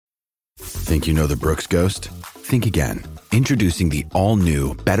Think you know the Brooks Ghost? Think again. Introducing the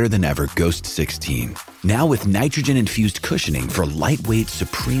all-new, better-than-ever Ghost 16. Now with nitrogen-infused cushioning for lightweight,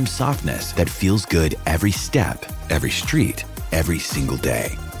 supreme softness that feels good every step, every street, every single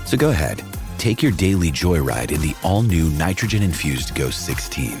day. So go ahead, take your daily joyride in the all-new nitrogen-infused Ghost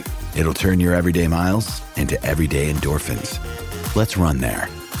 16. It'll turn your everyday miles into everyday endorphins. Let's run there.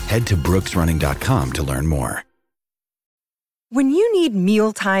 Head to brooksrunning.com to learn more. When you need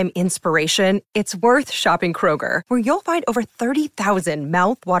mealtime inspiration, it's worth shopping Kroger, where you'll find over 30,000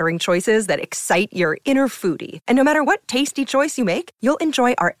 mouth-watering choices that excite your inner foodie. And no matter what tasty choice you make, you'll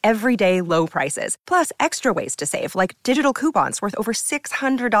enjoy our everyday low prices, plus extra ways to save, like digital coupons worth over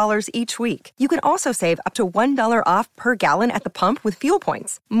 $600 each week. You can also save up to $1 off per gallon at the pump with fuel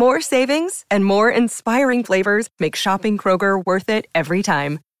points. More savings and more inspiring flavors make shopping Kroger worth it every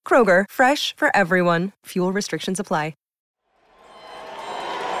time. Kroger, fresh for everyone. Fuel restrictions apply.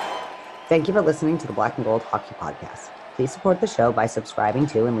 Thank you for listening to the Black and Gold Hockey Podcast. Please support the show by subscribing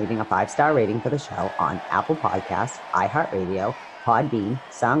to and leaving a 5-star rating for the show on Apple Podcasts, iHeartRadio, Podbean,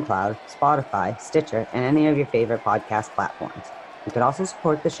 SoundCloud, Spotify, Stitcher, and any of your favorite podcast platforms. You can also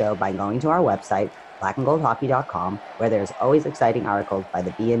support the show by going to our website, blackandgoldhockey.com, where there's always exciting articles by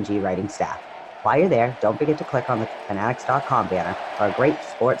the BNG writing staff. While you're there, don't forget to click on the Fanatics.com banner for a great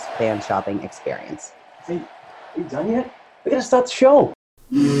sports fan shopping experience. Hey, are you done yet? We gotta start the show.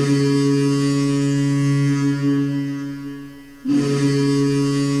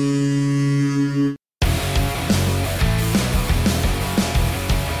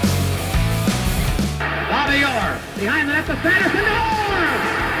 Behind the net to Sanderson.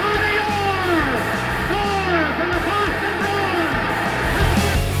 On the Orr! Score for the Boston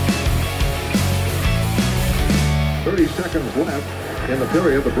Bruins! 30 seconds left in the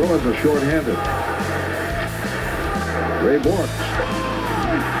period. The Bruins are shorthanded. Ray Bourque.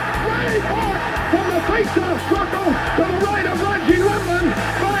 Ray Bourque from the face-off circle to the right of Reggie Whitman.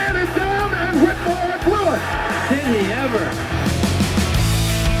 Fired it down and Whitmore blew it. Did he ever?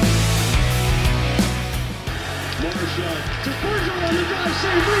 To Bergeron on the drive,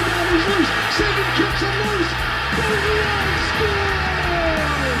 save, rebound, he's loose, saving, kicks him loose, Bergeron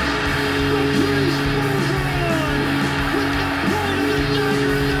scores! Patrice Bergeron, with the point of the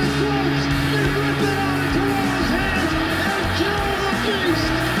dagger in their throats, they rip it out of Toronto's hands and kill the beast!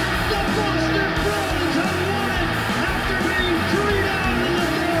 The Boston Bruins have won it after being 3 down in the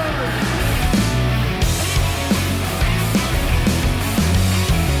third!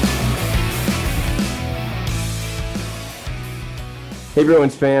 Hey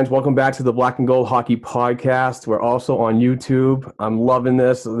Bruins fans, welcome back to the Black and Gold Hockey Podcast. We're also on YouTube. I'm loving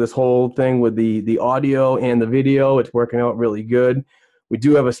this whole thing with the audio and the video. It's working out really good. We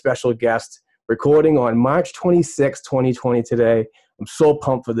do have a special guest recording on March 26, 2020 today. I'm so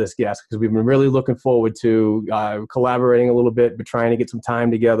pumped for this guest because we've been really looking forward to collaborating a little bit, but trying to get some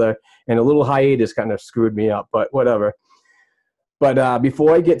time together. And a little hiatus kind of screwed me up, but whatever. But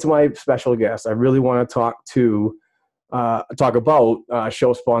before I get to my special guest, I really want to talk about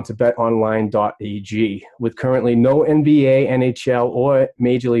show sponsor betonline.ag. With currently no NBA, NHL, or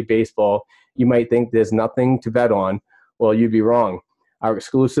Major League Baseball, you might think there's nothing to bet on. Well, you'd be wrong. Our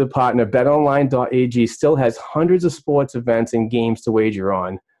exclusive partner betonline.ag still has hundreds of sports events and games to wager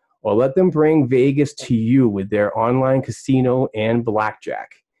on. Or let them bring Vegas to you with their online casino and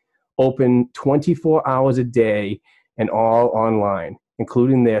blackjack. Open 24 hours a day and all online,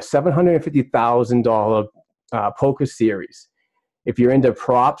 including their $750,000 poker series. If you're into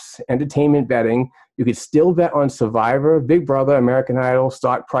props, entertainment betting, you can still bet on Survivor, Big Brother, American Idol,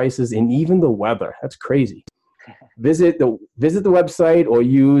 stock prices, and even the weather. That's crazy. Visit the website or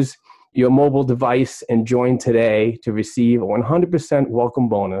use your mobile device and join today to receive a 100% welcome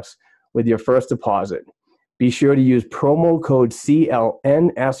bonus with your first deposit. Be sure to use promo code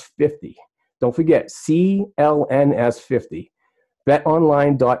CLNS50. Don't forget CLNS50.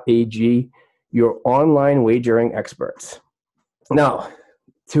 BetOnline.ag, your online wagering experts. Now,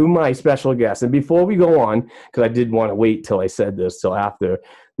 to my special guest, and before we go on, because I did want to wait till I said this, till after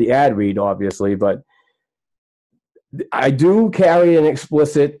the ad read, obviously, but I do carry an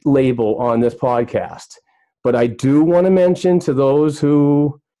explicit label on this podcast. But I do want to mention to those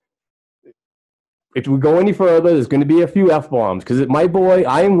who, if we go any further, there's going to be a few F-bombs, because my boy,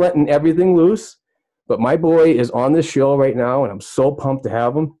 I am letting everything loose, but my boy is on this show right now, and I'm so pumped to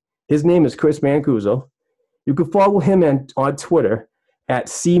have him. His name is Chris Mancuso. You can follow him on Twitter at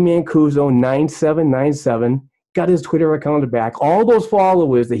cmancuso9797. Got his Twitter account back. All those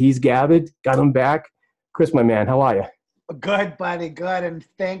followers that he's gathered, got him back. Chris, my man, how are you? Good, buddy, good. And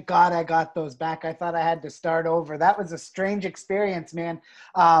thank God I got those back. I thought I had to start over. That was a strange experience, man.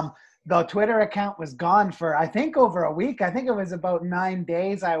 The Twitter account was gone for, I think, over a week. I think it was about 9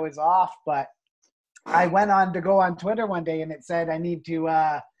 days I was off, but I went on to go on Twitter one day and it said, I need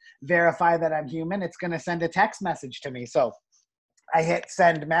to verify that I'm human. It's going to send a text message to me. So I hit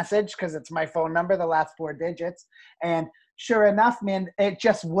send message because it's my phone number, the last 4 digits. And sure enough, man, it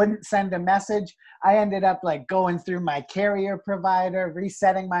just wouldn't send a message. I ended up like going through my carrier provider,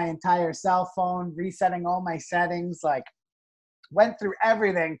 resetting my entire cell phone, resetting all my settings, like went through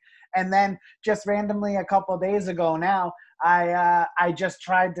everything. And then just randomly a couple of days ago now, I just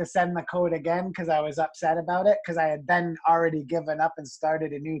tried to send the code again because I was upset about it because I had then already given up and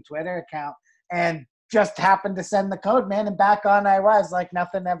started a new Twitter account and just happened to send the code, man, and back on I was like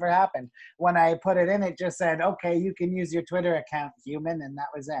nothing ever happened. When I put it in, it just said, okay, you can use your Twitter account, human, and that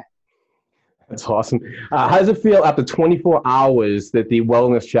was it. That's awesome. How does it feel after 24 hours that the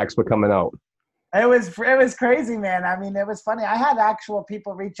wellness checks were coming out? It was crazy, man. I mean, it was funny. I had actual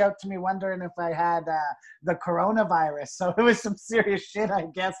people reach out to me wondering if I had the coronavirus. So it was some serious shit, I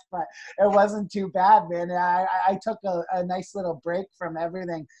guess, but it wasn't too bad, man. I took a nice little break from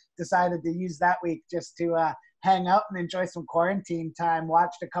everything, decided to use that week just to hang out and enjoy some quarantine time.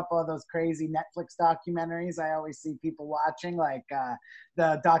 Watched a couple of those crazy Netflix documentaries I always see people watching, like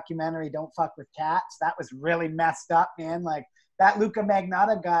the documentary Don't Fuck with Cats. That was really messed up, man. Like that Luca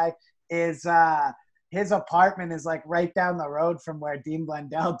Magnotta guy is his apartment is like right down the road from where Dean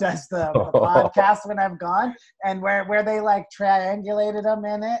Blundell does the podcast when I'm gone, and where they like triangulated him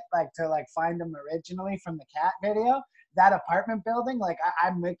in it, like to like find him originally from the cat video. That apartment building, like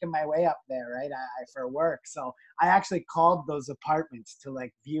I'm making my way up there, right? For work. So I actually called those apartments to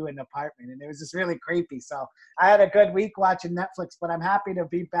like view an apartment, and it was just really creepy. So I had a good week watching Netflix, but I'm happy to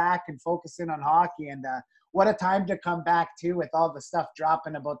be back and focusing on hockey. And what a time to come back too, with all the stuff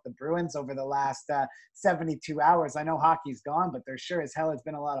dropping about the Bruins over the last 72 hours. I know hockey's gone, but there sure as hell has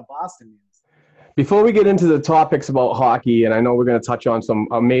been a lot of Boston news. Before we get into the topics about hockey, and I know we're going to touch on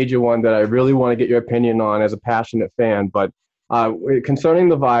a major one that I really want to get your opinion on as a passionate fan, but concerning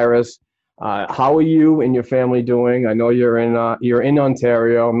the virus, how are you and your family doing? I know you're in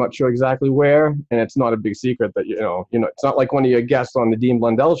Ontario. I'm not sure exactly where, and it's not a big secret that you know it's not like one of your guests on the Dean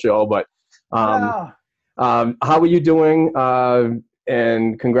Blundell show, but how are you doing?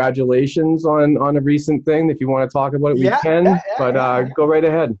 And congratulations on a recent thing. If you want to talk about it, we can. Go right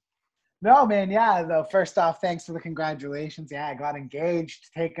ahead. No, man, yeah. Though first off, thanks for the congratulations. Yeah, I got engaged,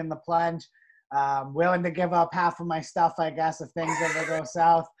 taking the plunge. Willing to give up half of my stuff, I guess, if things ever go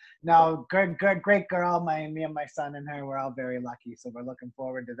south. No, good, great girl. Me and my son and her, we're all very lucky, so we're looking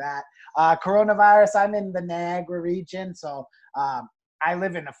forward to that. Coronavirus, I'm in the Niagara region, so I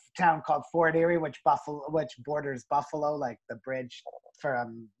live in a town called Fort Erie, which borders Buffalo, like the bridge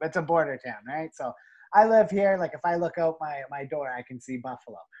from. It's a border town, right? So I live here. Like if I look out my door, I can see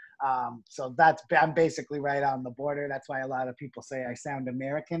Buffalo. So I'm basically right on the border. That's why a lot of people say I sound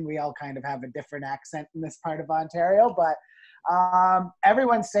American. We all kind of have a different accent in this part of Ontario, but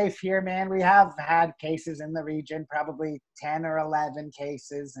everyone's safe here, man. We have had cases in the region, probably 10 or 11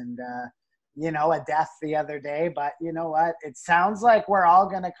 cases, and a death the other day. But you know what? It sounds like we're all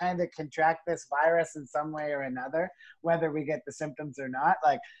going to kind of contract this virus in some way or another, whether we get the symptoms or not.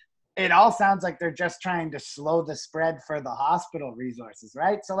 Like, it all sounds like they're just trying to slow the spread for the hospital resources,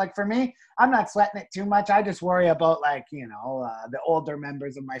 right? So, like, for me, I'm not sweating it too much. I just worry about, like, the older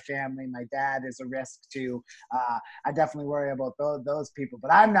members of my family. My dad is a risk too. I definitely worry about those people,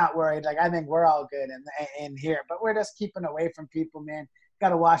 but I'm not worried. Like, I think we're all good in here, but we're just keeping away from people, man. Got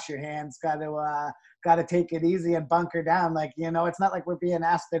to wash your hands. Got to take it easy and bunker down. Like, it's not like we're being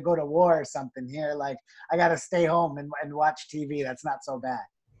asked to go to war or something here. Like, I got to stay home and watch TV. That's not so bad.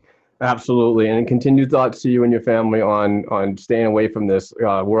 Absolutely, and continued thoughts to you and your family on staying away from this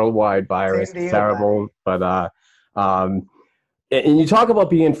worldwide virus. It's terrible, buddy. But and you talk about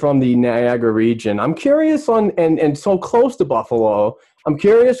being from the Niagara region. I'm curious and so close to Buffalo. I'm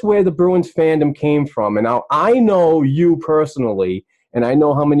curious where the Bruins fandom came from. And now I know you personally, and I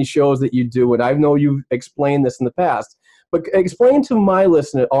know how many shows that you do, and I know you've explained this in the past. But explain to my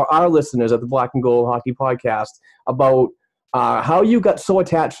listener or our listeners at the Black and Gold Hockey Podcast about how you got so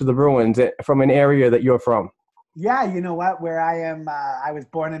attached to the Bruins from an area that you're from. Yeah, you know what? Where I am, I was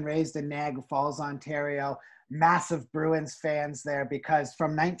born and raised in Niagara Falls, Ontario. Massive Bruins fans there because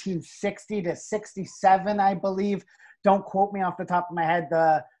from 1960 to 67, I believe, don't quote me off the top of my head,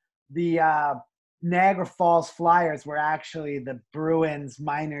 the Niagara Falls Flyers were actually the Bruins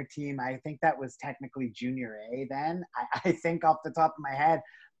minor team. I think that was technically Junior A then, I think off the top of my head.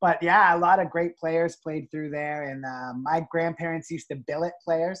 But yeah, a lot of great players played through there. And my grandparents used to billet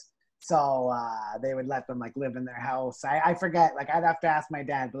players. So they would let them like live in their house. I forget, like I'd have to ask my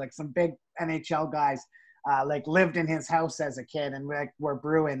dad, but like some big NHL guys like lived in his house as a kid, and we're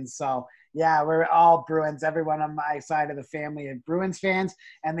Bruins. So yeah, we're all Bruins. Everyone on my side of the family are Bruins fans,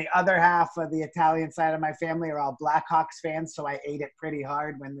 and the other half of the Italian side of my family are all Blackhawks fans. So I ate it pretty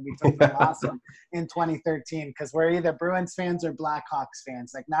hard when we took the loss in 2013, because we're either Bruins fans or Blackhawks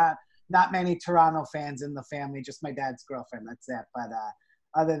fans. Like not many Toronto fans in the family, just my dad's girlfriend. That's it. But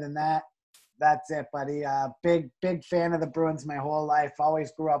other than that, that's it, buddy. Big fan of the Bruins my whole life.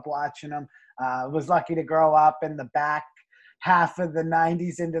 Always grew up watching them. Was lucky to grow up in the back half of the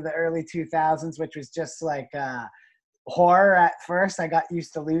 90s into the early 2000s, which was just like horror at first. I got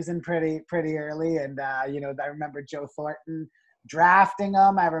used to losing pretty early. And, I remember Joe Thornton drafting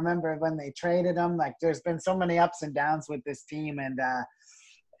them. I remember when they traded them. Like, there's been so many ups and downs with this team. And,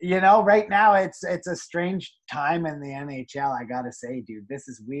 right now it's a strange time in the NHL. I gotta say, dude, this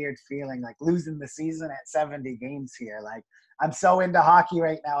is weird feeling like losing the season at 70 games here. Like, I'm so into hockey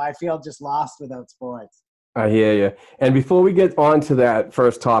right now. I feel just lost without sports. I hear you. And before we get on to that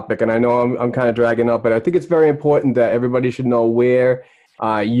first topic, and I know I'm kind of dragging up, but I think it's very important that everybody should know where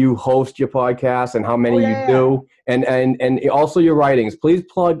you host your podcast and how many you do, and also your writings. Please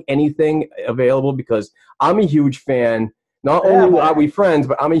plug anything available, because I'm a huge fan. Not only are we friends,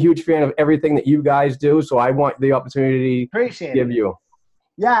 but I'm a huge fan of everything that you guys do. So I want the opportunity to give you.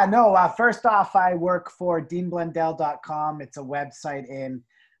 Yeah, no, first off, I work for DeanBlundell.com. It's a website in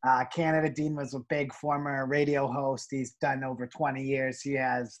Canada. Dean was a big former radio host. He's done over 20 years. He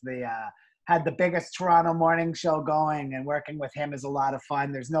has had the biggest Toronto morning show going, and working with him is a lot of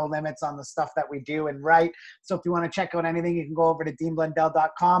fun. There's no limits on the stuff that we do and write. So if you want to check out anything, you can go over to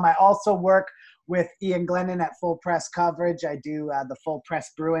DeanBlundell.com. I also work with Ian Glennon at Full Press Coverage. I do the Full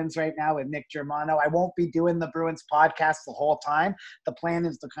Press Bruins right now with Nick Germano. I won't be doing the Bruins podcast the whole time. The plan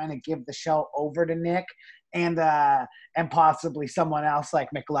is to kind of give the show over to Nick and possibly someone else like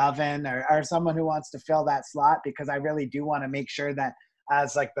McLovin or someone who wants to fill that slot, because I really do want to make sure that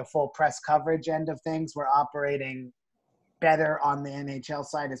as like the full press coverage end of things, we're operating better on the NHL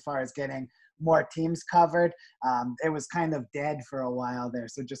side as far as getting more teams covered. It was kind of dead for a while there.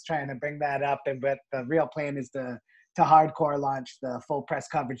 So just trying to bring that up. But the real plan is to hardcore launch the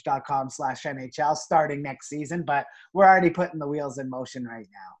fullpresscoverage.com/NHL starting next season. But we're already putting the wheels in motion right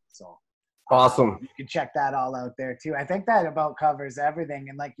now. So awesome. You can check that all out there too. I think that about covers everything.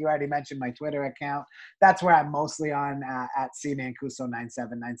 And like you already mentioned, my Twitter account, that's where I'm mostly on at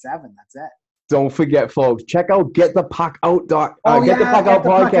cmancuso9797. That's it. Don't forget, folks, check out Get the Puck Out Get the Puck Out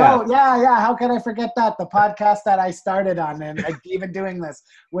podcast. Yeah. How can I forget that? The podcast that I started on, and even doing this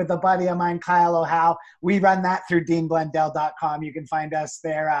with a buddy of mine, Kyle O'Howe. We run that through DeanBlundell.com. You can find us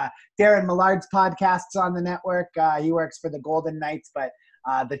there. Darren Millard's podcast's on the network. He works for the Golden Knights, but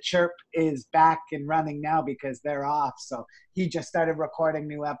the Chirp is back and running now because they're off. So he just started recording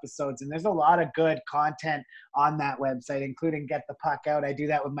new episodes, and there's a lot of good content on that website, including Get the Puck Out. I do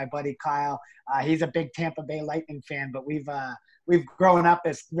that with my buddy Kyle. He's a big Tampa Bay Lightning fan, but we've grown up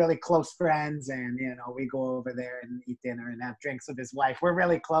as really close friends, and we go over there and eat dinner and have drinks with his wife. We're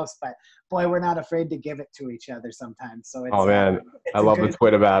really close, but boy, we're not afraid to give it to each other sometimes. So it's, I love the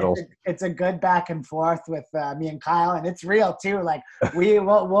Twitter battles. It's a good back and forth with me and Kyle, and it's real too. Like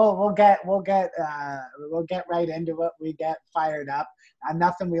we'll get right into it. We get fired up.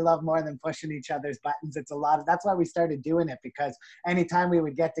 Nothing we love more than pushing each other's buttons. That's why we started doing it, because anytime we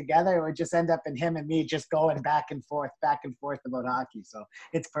would get together, it would just end up in him and me just going back and forth about hockey. So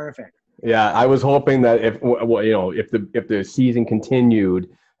it's perfect. Yeah, I was hoping that if the season continued,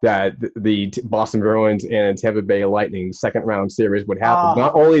 that the Boston Bruins and Tampa Bay Lightning second round series would happen.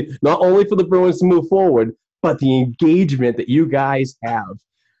 Not only for the Bruins to move forward, but the engagement that you guys have.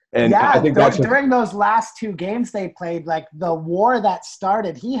 And yeah, I think during those last two games they played, like the war that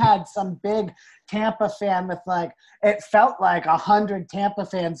started, he had some big Tampa fan with it felt like 100 Tampa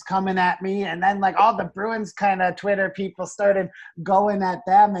fans coming at me, and then all the Bruins kind of Twitter people started going at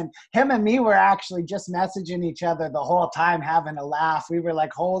them, and him and me were actually just messaging each other the whole time, having a laugh. We were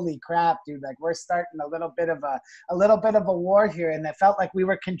like, holy crap, dude, we're starting a little bit of a war here, and it felt like we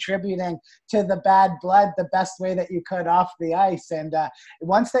were contributing to the bad blood the best way that you could off the ice. And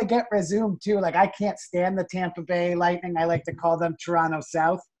once they get resumed too, I can't stand the Tampa Bay Lightning. I like to call them Toronto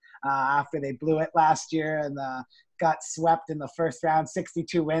South. after they blew it last year and got swept in the first round,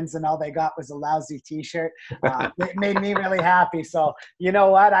 62 wins, and all they got was a lousy T-shirt. It made me really happy. So you know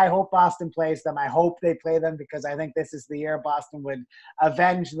what? I hope Boston plays them. I hope they play them because I think this is the year Boston would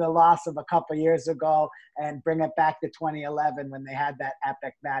avenge the loss of a couple years ago and bring it back to 2011 when they had that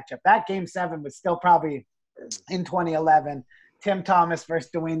epic matchup. That Game 7 was still probably in 2011. Tim Thomas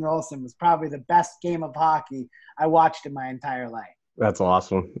versus Dwayne Rolson was probably the best game of hockey I watched in my entire life. That's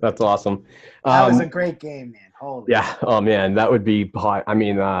awesome. That's awesome. That was a great game, man. Holy. Yeah. Oh man, that would be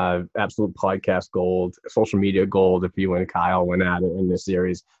absolute podcast gold, social media gold if you and Kyle went at it in this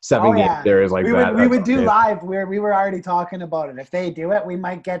series. 7-game series like that. We would do live where we were already talking about it. If they do it, we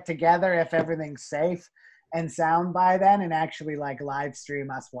might get together if everything's safe and sound by then and actually like live stream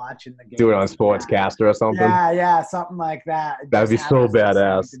us watching the game. Do it on Sportscaster or something. Yeah, something like that. That'd be so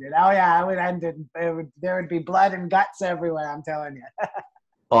badass. Oh yeah, I would end it. There would be blood and guts everywhere, I'm telling you.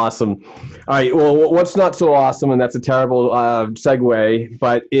 Awesome. All right. Well, what's not so awesome, and that's a terrible segue,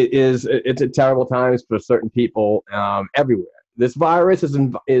 but it's at terrible times for certain people everywhere. This virus is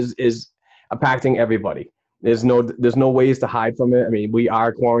impacting everybody. There's no ways to hide from it. I mean, we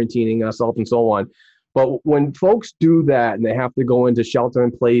are quarantining ourselves and so on. But when folks do that and they have to go into shelter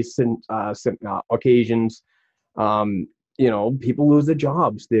in place and occasions, people lose their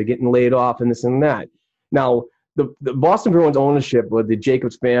jobs. They're getting laid off and this and that. Now, the Boston Bruins ownership with the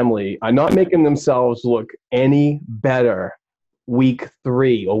Jacobs family are not making themselves look any better week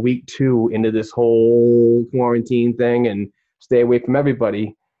 3 or week 2 into this whole quarantine thing and stay away from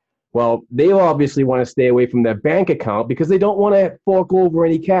everybody. Well, they obviously want to stay away from their bank account because they don't want to fork over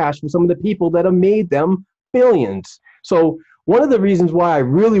any cash from some of the people that have made them billions. So one of the reasons why I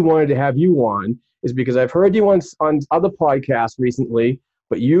really wanted to have you on is because I've heard you on other podcasts recently,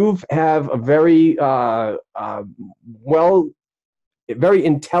 but you have a very very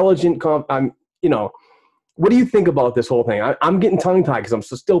intelligent. What do you think about this whole thing? I'm getting tongue-tied because I'm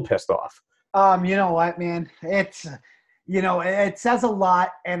still pissed off. You know what, man? It's it says a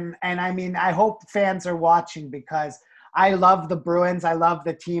lot, and I mean, I hope fans are watching because I love the Bruins. I love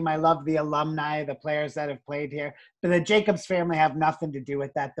the team. I love the alumni, the players that have played here. But the Jacobs family have nothing to do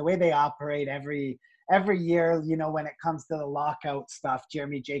with that. The way they operate every year, when it comes to the lockout stuff,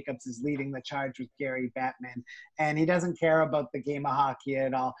 Jeremy Jacobs is leading the charge with Gary Bettman, and he doesn't care about the game of hockey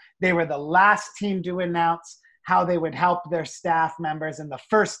at all. They were the last team to announce how they would help their staff members and the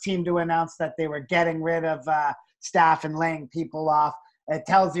first team to announce that they were getting rid of staff and laying people off. It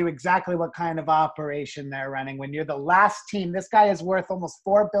tells you exactly what kind of operation they're running. When you're the last team, this guy is worth almost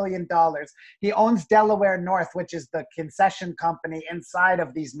 $4 billion. He owns Delaware North, which is the concession company inside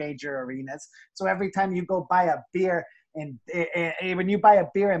of these major arenas. So every time you go buy a beer, when you buy a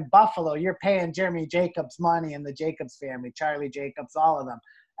beer in Buffalo, you're paying Jeremy Jacobs money and the Jacobs family, Charlie Jacobs, all of them.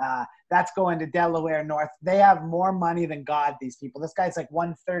 That's going to Delaware North. They have more money than God, these people. This guy's like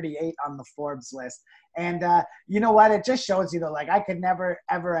 138 on the Forbes list. And you know what? It just shows you that, like, I could never,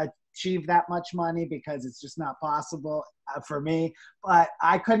 ever achieve that much money because it's just not possible for me. But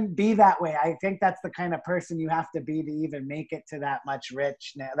I couldn't be that way. I think that's the kind of person you have to be to even make it to that much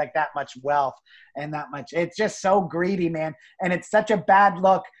like that much wealth and that much. It's just so greedy, man. And it's such a bad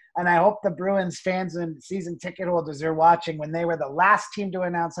look. And I hope the Bruins fans and season ticket holders are watching when they were the last team to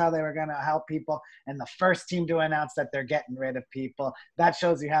announce how they were going to help people and the first team to announce that they're getting rid of people. That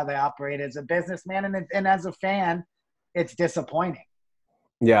shows you how they operate as a businessman. And as a fan, it's disappointing.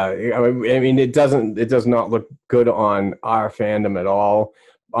 Yeah, I mean, it does not look good on our fandom at all.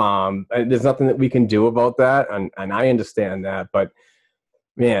 And there's nothing that we can do about that, and I understand that. But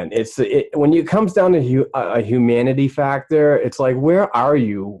man, when it comes down to a humanity factor, it's like, where are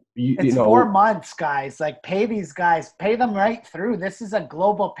you? It's 4 months, guys. Like, pay these guys, pay them right through. This is a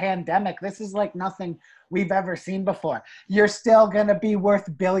global pandemic. This is like nothing we've ever seen before. You're still gonna be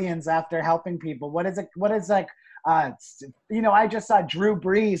worth billions after helping people. What is I just saw Drew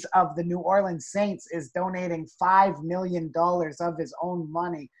Brees of the New Orleans Saints is donating $5 million of his own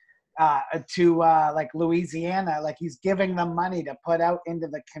money to like Louisiana. Like, he's giving them money to put out into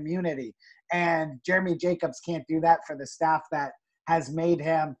the community. And Jeremy Jacobs can't do that for the staff that has made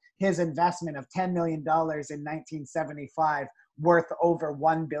him his investment of $10 million in 1975 worth over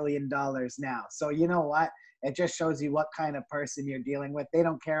 $1 billion now. So you know what? It just shows you what kind of person you're dealing with. They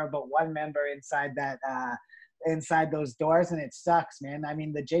don't care about one member inside those doors, and it sucks, man. I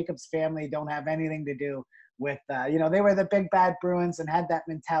mean, the Jacobs family don't have anything to do with, they were the big bad Bruins and had that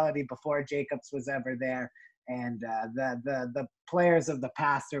mentality before Jacobs was ever there. And the players of the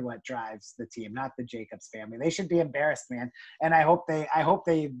past are what drives the team, not the Jacobs family. They should be embarrassed, man. And I hope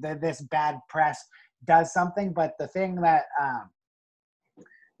this bad press does something. But the thing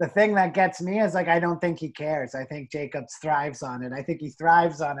the thing that gets me is like, I don't think he cares. I think Jacobs thrives on it. I think he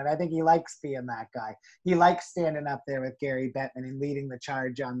thrives on it. I think he likes being that guy. He likes standing up there with Gary Bettman and leading the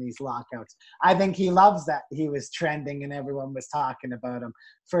charge on these lockouts. I think he loves that he was trending and everyone was talking about him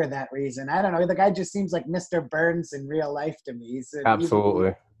for that reason. I don't know. The guy just seems like Mr. Burns in real life to me. He's an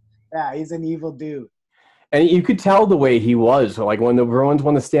Absolutely. he's an evil dude. And you could tell the way he was. Like when the Bruins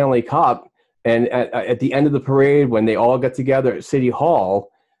won the Stanley Cup, and at the end of the parade, when they all got together at City Hall,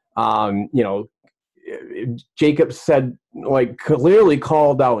 Jacobs said, like, clearly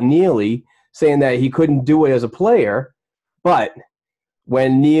called out Neely, saying that he couldn't do it as a player. But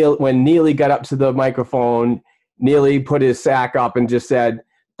when Neely got up to the microphone, Neely put his sack up and just said,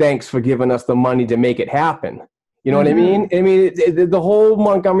 "Thanks for giving us the money to make it happen." You know what I mean? I mean, the whole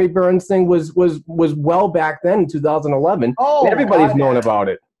Montgomery Burns thing was well back then in 2011. Oh, everybody's known about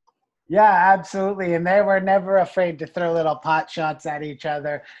it. Yeah, absolutely. And they were never afraid to throw little pot shots at each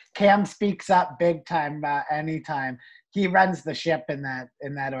other. Cam speaks up big time anytime. He runs the ship in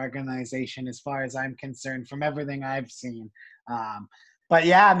that organization, as far as I'm concerned, from everything I've seen. But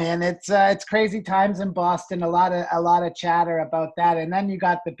yeah, man, it's crazy times in Boston. A lot of chatter about that. And then you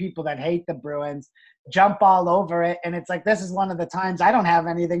got the people that hate the Bruins jump all over it, and it's like, this is one of the times I don't have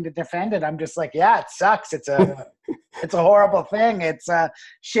anything to defend it. I'm just like, yeah, it sucks. It's a horrible thing. It's a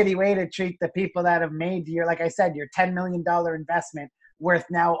shitty way to treat the people that have made your, like I said, your $10 million investment worth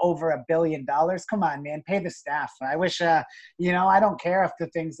now over $1 billion. Come on, man, pay the staff. I wish, I don't care if the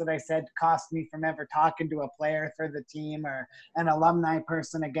things that I said cost me from ever talking to a player for the team or an alumni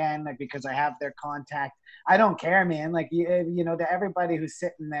person again, like, because I have their contact. I don't care, man. Like, to everybody who's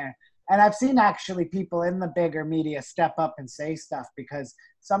sitting there. And I've seen actually people in the bigger media step up and say stuff, because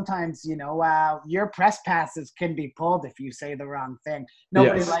sometimes, your press passes can be pulled if you say the wrong thing.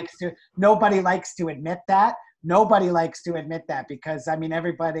 Nobody likes to admit that. Nobody likes to admit that, because, I mean,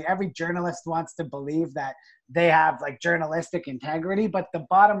 every journalist wants to believe that they have like journalistic integrity. But the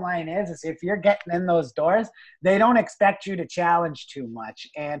bottom line is if you're getting in those doors, they don't expect you to challenge too much.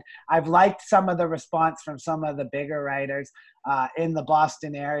 And I've liked some of the response from some of the bigger writers in the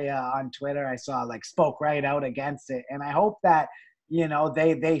Boston area on Twitter. I saw spoke right out against it. And I hope that,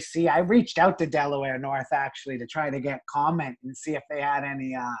 they see. I reached out to Delaware North actually to try to get comment and see if they had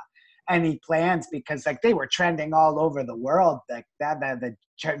any plans, because they were trending all over the world.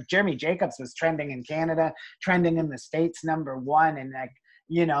 Jeremy Jacobs was trending in Canada, trending in the States, #1. And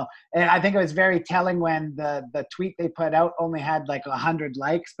and I think it was very telling when the tweet they put out only had 100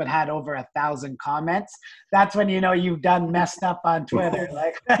 likes, but had over 1,000 comments. That's when you've done messed up on Twitter.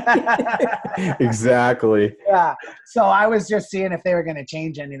 Exactly. Yeah. So I was just seeing if they were going to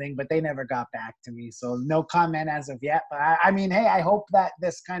change anything, but they never got back to me. So no comment as of yet. But I mean, hey, I hope that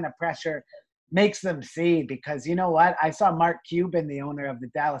this kind of pressure makes them see, because you know what? I saw Mark Cuban, the owner of the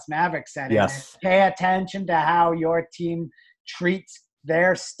Dallas Mavericks, said, yes, pay attention to how your team treats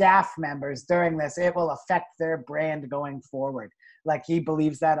their staff members during this. It will affect their brand going forward. He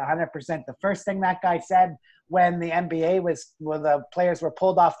believes that 100%. The first thing that guy said when the NBA the players were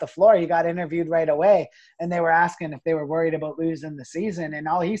pulled off the floor, he got interviewed right away, and they were asking if they were worried about losing the season. And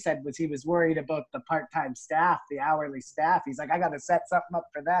all he said was he was worried about the part-time staff, the hourly staff. He's like, I got to set something up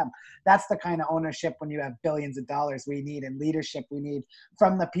for them. That's the kind of ownership, when you have billions of dollars, we need, and leadership we need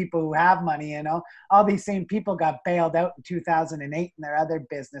from the people who have money. All these same people got bailed out in 2008 in their other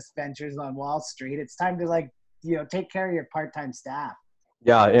business ventures on Wall Street. It's time to take care of your part-time staff.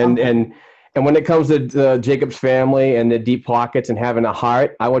 Yeah, and when it comes to Jacob's family and the deep pockets and having a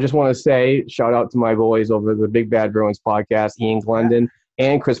heart, I just want to say, shout out to my boys over the Big Bad Bruins podcast, Ian Glendon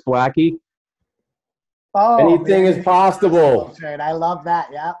and Chris Blackie. Oh, anything is possible. I love that.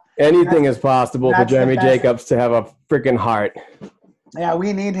 Yeah. Anything is possible for Jeremy Jacobs to have a freaking heart. Yeah,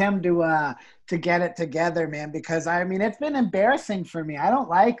 we need him to get it together, man, because I mean, it's been embarrassing for me. I don't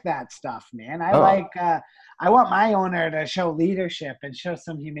like that stuff, man. I want my owner to show leadership and show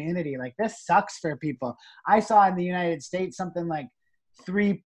some humanity. This sucks for people. I saw in the United States something like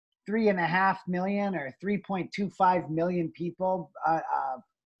 3.5 million or 3.25 million people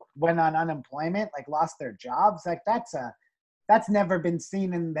went on unemployment, lost their jobs. That's never been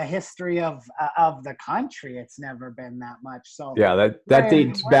seen in the history of the country. It's never been that much. So yeah, that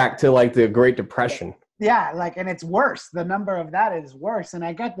dates back to the Great Depression. Yeah, and it's worse. The number of that is worse. And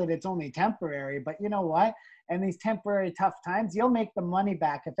I get that it's only temporary, but you know what? In these temporary tough times, you'll make the money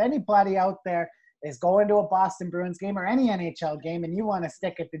back. If anybody out there is go into a Boston Bruins game or any NHL game and you want to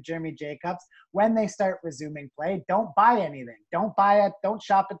stick it to Jimmy Jacobs when they start resuming play, don't buy anything. Don't buy it. Don't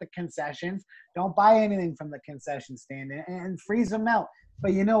shop at the concessions. Don't buy anything from the concession stand and freeze them out.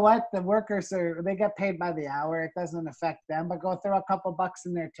 But you know what? The workers they get paid by the hour. It doesn't affect them, but go throw a couple bucks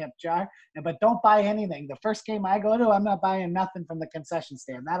in their tip jar. But don't buy anything. The first game I go to, I'm not buying nothing from the concession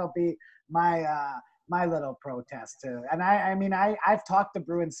stand. That'll be my little protest too. And I've talked to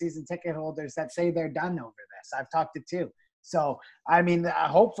Bruins season ticket holders that say they're done over this. I've talked to two. So,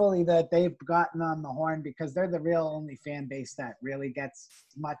 hopefully that they've gotten on the horn because they're the real only fan base that really gets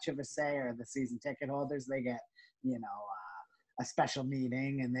much of a say, or the season ticket holders. They get, a special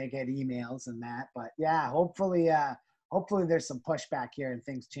meeting and they get emails and that. But yeah, hopefully there's some pushback here and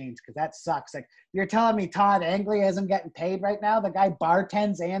things change, because that sucks. Like, you're telling me Todd Angley isn't getting paid right now? The guy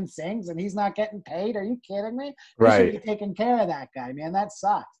bartends and sings and he's not getting paid? Are you kidding me? Right. You should be taking care of that guy, man. That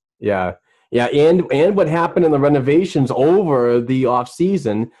sucks. Yeah. Yeah, and what happened in the renovations over the off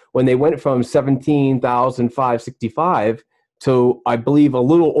season when they went from 17,565 to, I believe, a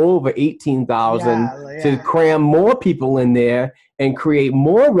little over 18,000 to cram more people in there and create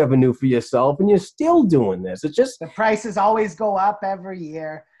more revenue for yourself, and you're still doing this. It's just the prices always go up every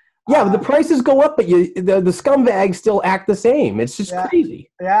year. Yeah, the prices go up, but the scumbags still act the same. It's just crazy.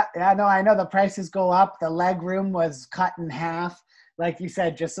 Yeah, no, I know the prices go up. The leg room was cut in half, like you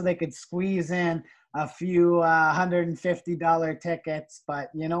said, just so they could squeeze in a few $150 tickets. But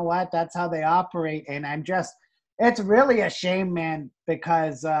you know what? That's how they operate, and it's really a shame, man,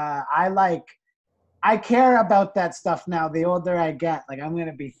 because I care about that stuff now. The older I get, like, I'm going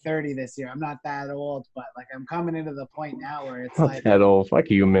to be 30 this year. I'm not that old, but like, I'm coming into the point now where it's not that old. Fuck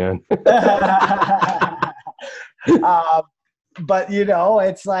you, man. But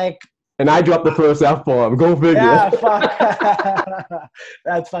it's like, and I dropped the first F-bomb. Go figure. Yeah, fuck.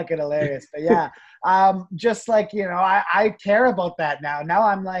 That's fucking hilarious. But yeah, just like, I care about that now. Now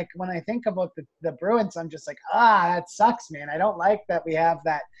I'm like, when I think about the Bruins, I'm just like, that sucks, man. I don't like that we have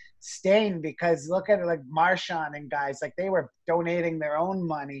that stain, because look at it, like Marchand and guys, like, they were donating their own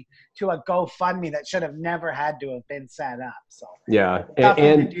money to a GoFundMe that should have never had to have been set up. So yeah,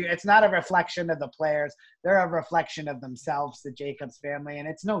 and it's not a reflection of the players. They're a reflection of themselves, the Jacobs family, and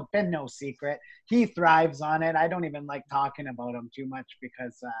it's been no secret. He thrives on it. I don't even like talking about him too much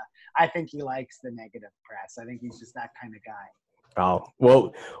because I think he likes the negative press. I think he's just that kind of guy. Oh,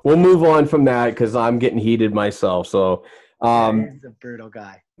 well, we'll move on from that because I'm getting heated myself. So he's a brutal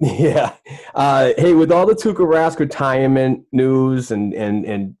guy. Yeah. Hey, with all the Tuukka Rask retirement news and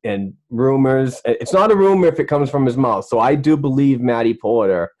rumors, it's not a rumor if it comes from his mouth. So I do believe Matty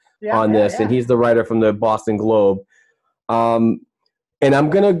Porter on this, and he's the writer from the Boston Globe. And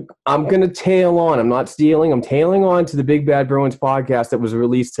I'm gonna tail on. I'm not stealing. I'm tailing on to the Big Bad Bruins podcast that was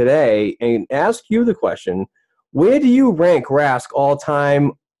released today and ask you the question: where do you rank Rask all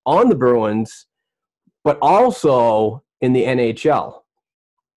time on the Bruins, but also in the NHL?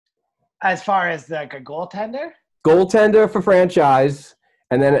 As far as like a goaltender? Goaltender for franchise,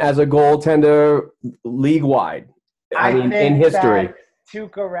 and then as a goaltender league-wide. I mean, in history. That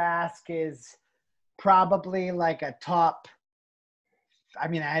Tuukka Rask is probably like a top – I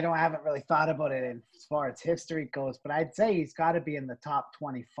haven't really thought about it as far as history goes, but I'd say he's got to be in the top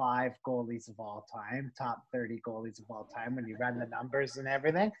 25 goalies of all time, top 30 goalies of all time when you run the numbers and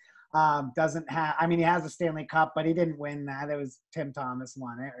everything. He has a Stanley Cup, but he didn't win that. It was Tim Thomas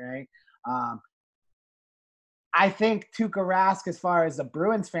won it, right? I think Tuukka Rask, as far as the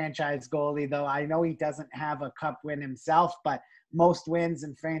Bruins franchise goalie, though, I know he doesn't have a cup win himself, but most wins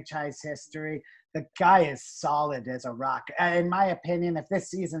in franchise history. The guy is solid as a rock. In my opinion, if this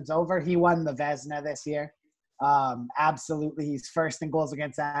season's over, he won the Vezina this year. Absolutely. He's first in goals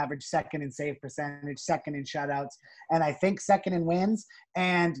against average, second in save percentage, second in shutouts, and I think second in wins.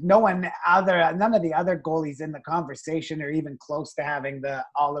 And none of the other goalies in the conversation are even close to having the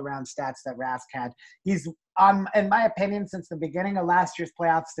all-around stats that Rask had. He's, in my opinion, since the beginning of last year's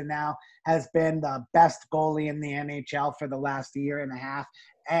playoffs to now, has been the best goalie in the NHL for the last year and a half.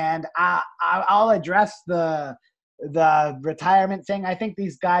 And I'll address the retirement thing. I think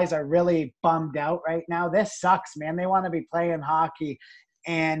these guys are really bummed out right now. This sucks, man. They want to be playing hockey.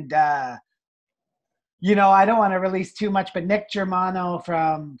 And, I don't want to release too much, but Nick Germano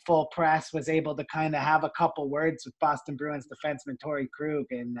from Full Press was able to kind of have a couple words with Boston Bruins defenseman Torrey Krug.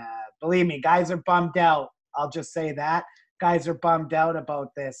 And believe me, guys are bummed out. I'll just say that. Guys are bummed out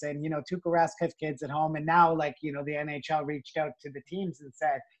about this. And, Tuukka Rask has kids at home. And now, the NHL reached out to the teams and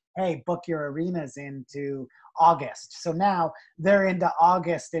said, hey, book your arenas into August. So now they're into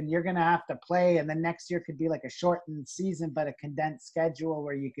August and you're going to have to play. And then next year could be like a shortened season, but a condensed schedule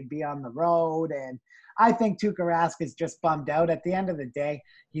where you could be on the road. And I think Tuukka Rask is just bummed out. At the end of the day,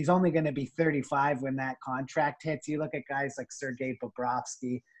 he's only going to be 35 when that contract hits. You look at guys like Sergei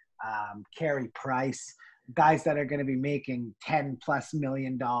Bobrovsky, Carey Price, guys that are going to be making $10+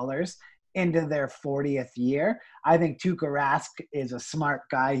 million into their 40th year. I think Tuukka Rask is a smart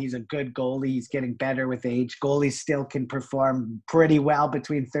guy. He's a good goalie. He's getting better with age. Goalies still can perform pretty well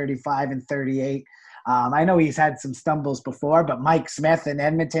between 35 and 38. I know he's had some stumbles before, but Mike Smith in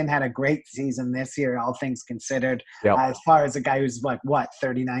Edmonton had a great season this year, all things considered, as far as a guy who's like,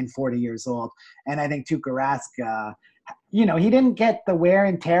 39, 40 years old. And I think Tuukka Rask, he didn't get the wear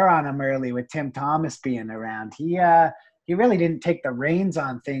and tear on him early with Tim Thomas being around. He really didn't take the reins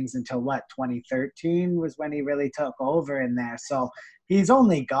on things until 2013 was when he really took over in there. So he's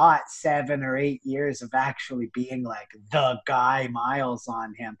only got 7 or 8 years of actually being like the guy miles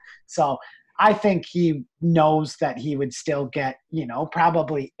on him. So I think he knows that he would still get,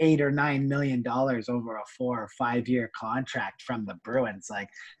 probably $8 or $9 million over a 4 or 5 year contract from the Bruins, like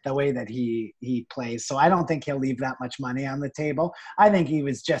the way that he plays. So I don't think he'll leave that much money on the table. I think he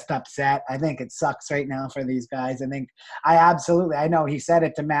was just upset. I think it sucks right now for these guys. I know he said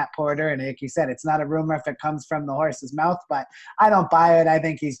it to Matt Porter, and like he said, it's not a rumor if it comes from the horse's mouth, but I don't buy it. I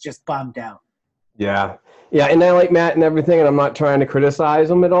think he's just bummed out. Yeah. And I like Matt and everything, and I'm not trying to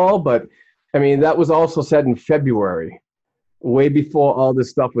criticize him at all, but I mean, that was also said in February, way before all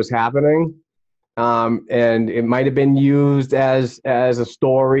this stuff was happening. And it might have been used as a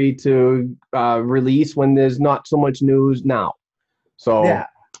story to release when there's not so much news now. So,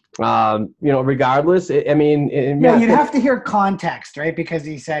 regardless, you'd have to hear context, right? Because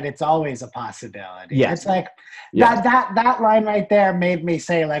he said it's always a possibility. Yeah. It's like that line right there made me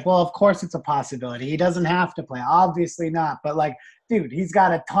say, like, well, of course it's a possibility. He doesn't have to play. Obviously not. But, like, dude, he's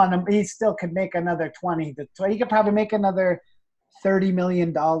got a ton of – he still could make another 20 to 20. He could probably make another $30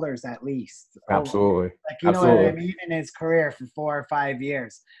 million at least. Absolutely. Know what I mean? In his career for 4 or 5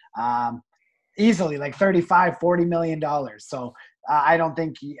 years. Easily, like $35, $40 million. So I don't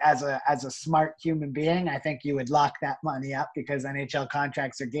think he, as a smart human being, I think you would lock that money up because NHL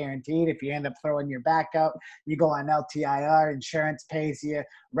contracts are guaranteed. If you end up throwing your back out, you go on LTIR, insurance pays you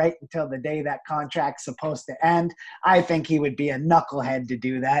right until the day that contract's supposed to end. I think he would be a knucklehead to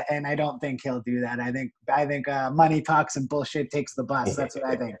do that, and I don't think he'll do that. I think money talks and bullshit takes the bus. That's what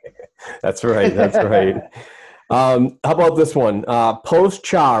I think. That's right. How about this one? Post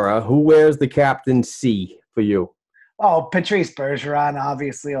Chara, who wears the captain's C for you? Oh, Patrice Bergeron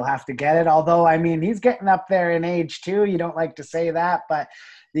obviously will have to get it. Although, I mean, he's getting up there in age too. You don't like to say that, but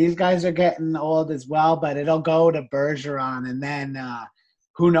these guys are getting old as well. But it'll go to Bergeron, and then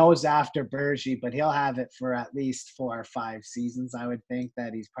who knows after Bergie? But he'll have it for at least 4 or 5 seasons. I would think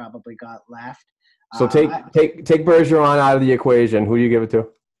that he's probably got left. So take Bergeron out of the equation. Who do you give it to?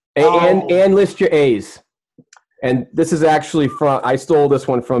 And list your A's. And this is actually I stole this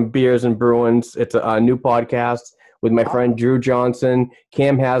one from Beers and Bruins. It's a new podcast with my friend Drew Johnson,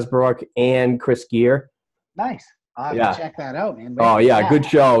 Cam Hasbrook, and Chris Gear. Nice. I'll have to check that out, man. Good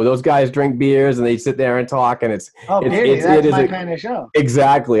show. Those guys drink beers and they sit there and talk, and that's my kind of show.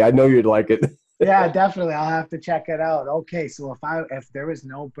 Exactly. I know you'd like it. Yeah, definitely. I'll have to check it out. Okay, so if there was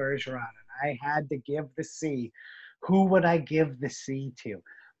no Bergeron and I had to give the C, who would I give the C to?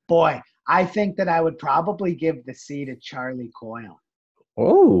 Boy, I think that I would probably give the C to Charlie Coyle.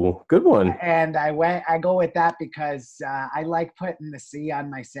 Oh, good one. And I go with that because I like putting the C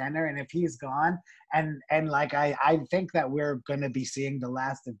on my center, and if he's gone, and like I think that we're going to be seeing the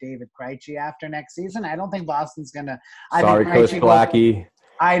last of David Krejci after next season. I don't think Boston's going to. Sorry, Chris Blackie.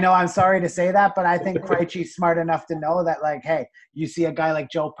 I know, I'm sorry to say that, but I think Krejci's smart enough to know that, like, hey, you see a guy like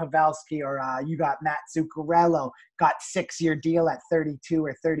Joe Pavelski or you got Matt Zuccarello, got 6-year deal at 32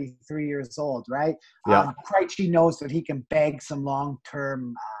 or 33 years old, right? Yeah. Krejci knows that he can bag some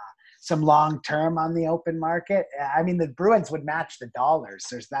long-term on the open market. I mean, the Bruins would match the dollars.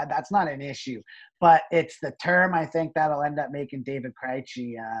 That's not an issue, but it's the term I think that'll end up making David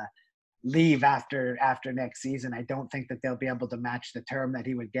Krejci leave after next season. I don't think that they'll be able to match the term that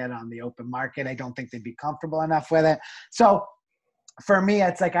he would get on the open market. I don't think they'd be comfortable enough with it. So for me,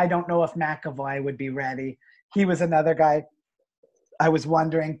 it's like I don't know if McAvoy would be ready. He was another guy I was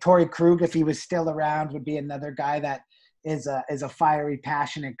wondering. Torrey Krug, if he was still around, would be another guy that is a fiery,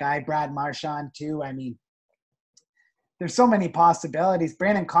 passionate guy. Brad Marchand too. I mean, there's so many possibilities.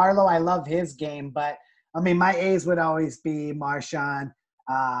 Brandon Carlo, I love his game, but I mean, my A's would always be Marchand.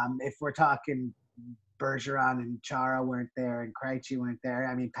 If we're talking Bergeron and Chara weren't there and Krejci weren't there,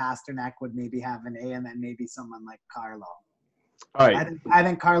 I mean, Pasternak would maybe have an A, and then maybe someone like Carlo. All right. I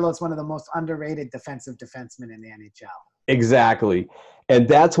think Carlo's one of the most underrated defensive defensemen in the NHL. Exactly. And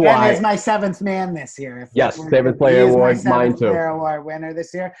that's And why. he's my seventh man this year. Yes, seventh player award, mine too. Player award winner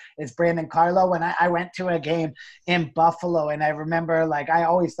this year is Brandon Carlo. When I went to a game in Buffalo, and I remember, like, I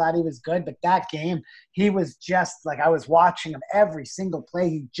always thought he was good, but that game, he was just, like, I was watching him every single play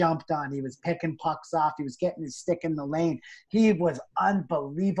he jumped on. He was picking pucks off. He was getting his stick in the lane. He was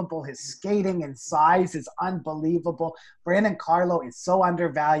unbelievable. His skating and size is unbelievable. Brandon Carlo is so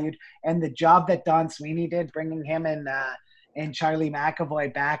undervalued, and the job that Don Sweeney did, bringing him in and Charlie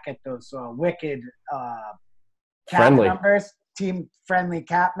McAvoy back at those wicked cap numbers, team-friendly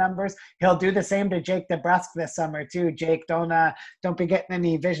cap numbers. He'll do the same to Jake DeBrusk this summer too. Jake, don't be getting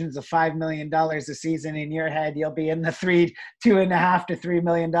any visions of $5 million a season in your head. You'll be in the $2.5 to $3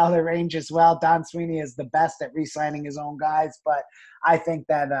 million range as well. Don Sweeney is the best at re-signing his own guys, but I think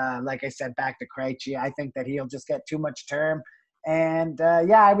that, like I said, back to Krejci, I think that he'll just get too much term. And,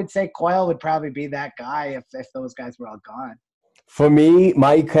 I would say Coyle would probably be that guy if those guys were all gone. For me,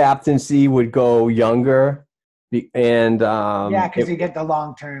 my captaincy would go younger. And because you get the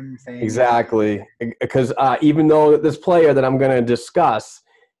long-term thing. Exactly. Because even though this player that I'm going to discuss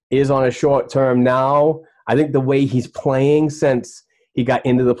is on a short term now, I think the way he's playing since he got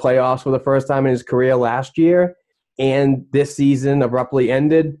into the playoffs for the first time in his career last year and this season abruptly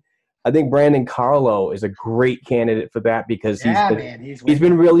ended, I think Brandon Carlo is a great candidate for that because he's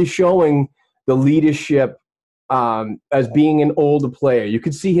been really showing the leadership as being an older player. You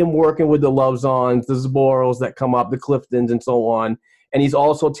could see him working with the Lovezons, the Zboros that come up, the Cliftons, and so on. And he's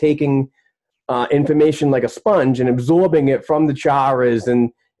also taking information like a sponge and absorbing it from the Charas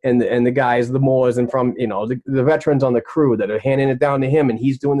and the guys, the Moores, and from the veterans on the crew that are handing it down to him, and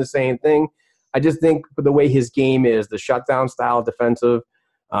he's doing the same thing. I just think the way his game is, the shutdown style defensive,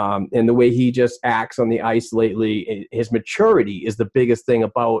 and the way he just acts on the ice lately, his maturity is the biggest thing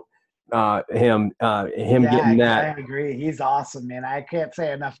about him getting that. I agree. He's awesome, man. I can't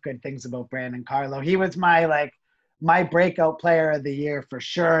say enough good things about Brandon Carlo. He was my breakout player of the year for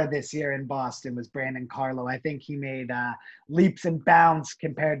sure this year in Boston was Brandon Carlo. I think he made leaps and bounds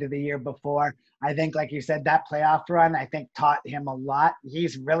compared to the year before. I think, like you said, that playoff run, I think, taught him a lot.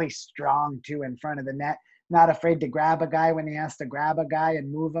 He's really strong, too, in front of the net. Not afraid to grab a guy when he has to grab a guy and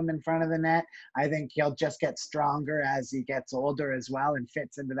move him in front of the net. I think he'll just get stronger as he gets older as well and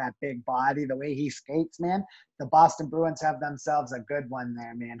fits into that big body. The way he skates, man, the Boston Bruins have themselves a good one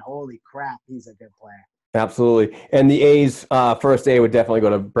there, man. Holy crap, he's a good player. Absolutely. And the A's first A would definitely go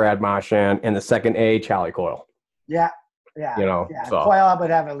to Brad Marchand, and the second A, Charlie Coyle. Yeah. So. Coyle would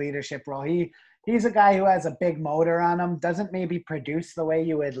have a leadership role. He's a guy who has a big motor on him, doesn't maybe produce the way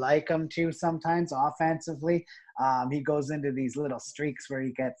you would like him to sometimes offensively. He goes into these little streaks where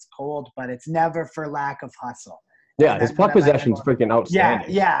he gets cold, but it's never for lack of hustle. Yeah, his puck possession's freaking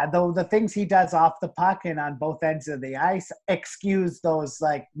outstanding. Yeah. The things he does off the puck and on both ends of the ice excuse those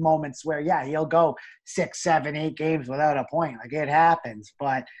moments where, he'll go 6, 7, 8 games without a point. Like, it happens.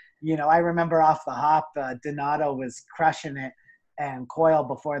 But, I remember off the hop, Donato was crushing it. And Coyle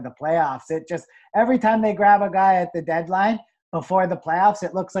before the playoffs. It just, every time they grab a guy at the deadline before the playoffs,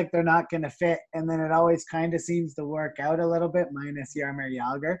 it looks like they're not going to fit. And then it always kind of seems to work out a little bit, minus Jaromir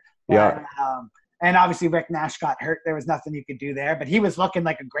Jagr. Yeah. And obviously Rick Nash got hurt. There was nothing you could do there. But he was looking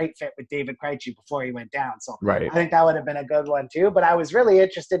like a great fit with David Krejci before he went down. So right. I think that would have been a good one too. But I was really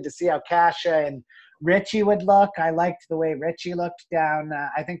interested to see how Kasha and Richie would look. I liked the way Richie looked down.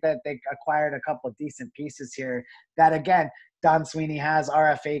 I think that they acquired a couple of decent pieces here that, again, Don Sweeney has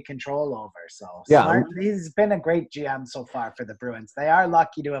RFA control over. So smart. He's been a great GM so far for the Bruins. They are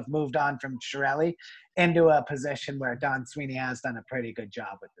lucky to have moved on from Chiarelli into a position where Don Sweeney has done a pretty good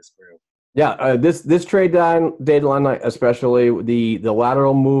job with this group. Yeah, this trade deadline, especially the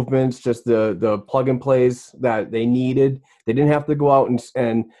lateral movements, just the plug and plays that they needed. They didn't have to go out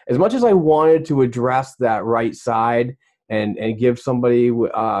and as much as I wanted to address that right side and give somebody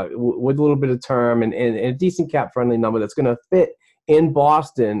with a little bit of term and a decent cap-friendly number that's going to fit in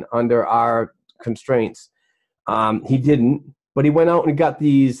Boston under our constraints. He didn't, but he went out and got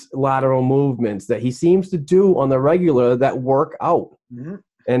these lateral movements that he seems to do on the regular that work out. Mm-hmm.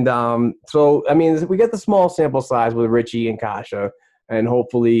 And so, I mean, we get the small sample size with Richie and Kasha, and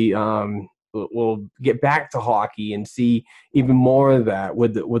hopefully we'll get back to hockey and see even more of that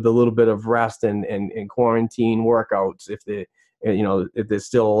with a little bit of rest and quarantine workouts if they're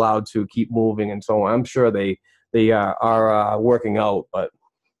still allowed to keep moving and so on. I'm sure they are working out, but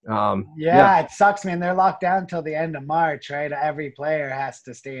it sucks, man. They're locked down until the end of March, right? Every player has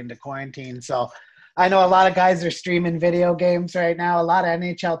to stay into quarantine, so I know a lot of guys are streaming video games right now. A lot of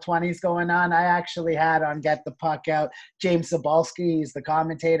NHL 20s going on. I actually had on Get the Puck Out James Zabalski. He's the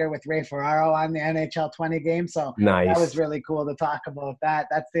commentator with Ray Ferraro on the NHL 20 game. So Nice. that was really cool to talk about that.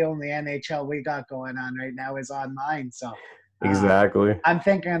 That's the only NHL we got going on right now is online. So Exactly. I'm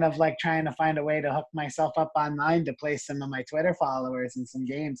thinking of like trying to find a way to hook myself up online to play some of my Twitter followers in some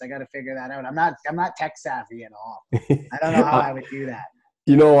games. I got to figure that out. I'm not tech savvy at all. I don't know how I would do that.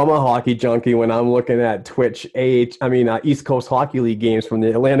 You know, I'm a hockey junkie when I'm looking at Twitch East Coast Hockey League games from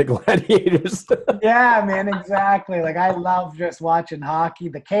the Atlanta Gladiators. Yeah, man, exactly. Like I love just watching hockey.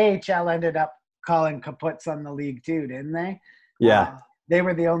 The KHL ended up calling kaputs on the league too, didn't they? Yeah. They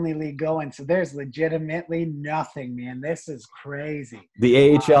were the only league going, so there's legitimately nothing, man. This is crazy.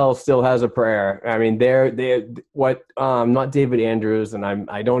 The AHL still has a prayer. I mean, they're not David Andrews, and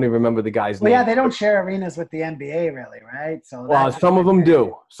I don't even remember the guy's name. Yeah, they don't share arenas with the NBA, really, right? So some of them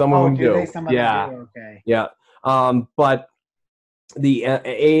do. Some of them do. Some of them do. Okay. Yeah. But the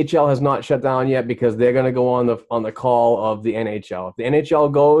AHL has not shut down yet because they're going to go on the call of the NHL. If the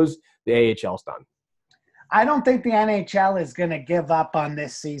NHL goes, the AHL's done. I don't think the NHL is going to give up on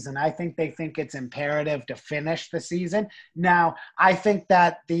this season. I think they think it's imperative to finish the season. Now, I think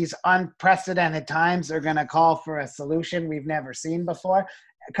that these unprecedented times are going to call for a solution we've never seen before.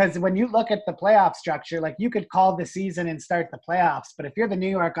 Because when you look at the playoff structure, like you could call the season and start the playoffs, but if you're the New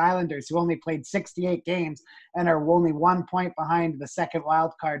York Islanders who only played 68 games and are only 1 point behind the second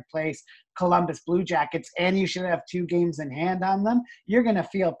wild card place, Columbus Blue Jackets, and you should have 2 games in hand on them, you're going to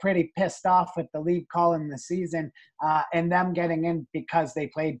feel pretty pissed off with the league calling the season and them getting in because they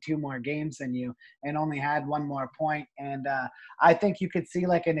played 2 more games than you and only had 1 more point. And I think you could see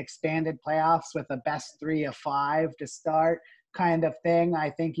like an expanded playoffs with a best 3 of 5 to start kind of thing. I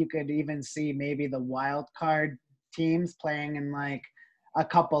think you could even see maybe the wild card teams playing in like a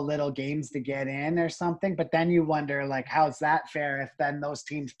couple little games to get in or something. But then you wonder, like, how's that fair if then those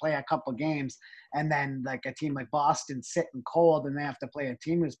teams play a couple games and then like a team like Boston sitting cold and they have to play a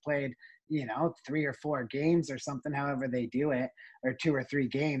team who's played, 3 or 4 games or something, however they do it, or 2 or 3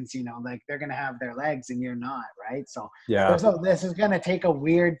 games, like they're going to have their legs and you're not, right? So yeah, this is going to take a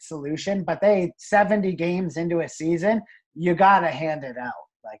weird solution, but 70 games into a season, you got to hand it out.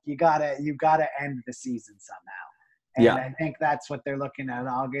 Like you got to end the season somehow. And I think that's what they're looking at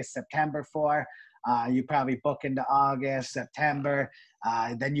August, September for. You probably book into August, September.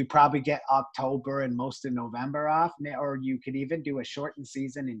 Then you probably get October and most of November off. Or you could even do a shortened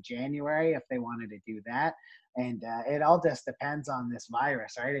season in January if they wanted to do that. And it all just depends on this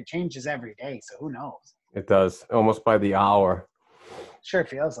virus, right? It changes every day, so who knows? It does, almost by the hour. Sure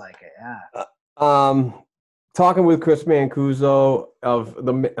feels like it, yeah. Talking with Chris Mancuso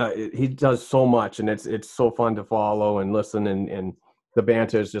he does so much, and it's so fun to follow and listen, and the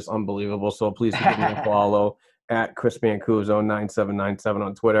banter is just unbelievable. So please give me a follow at Chris Mancuso 9797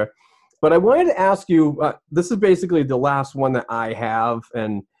 on Twitter. But I wanted to ask you, this is basically the last one that I have,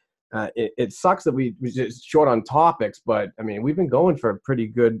 and it sucks that we're just short on topics, but I mean we've been going for a pretty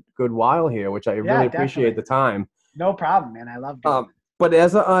good while here, which I really appreciate the time. No problem, man. I love doing it. But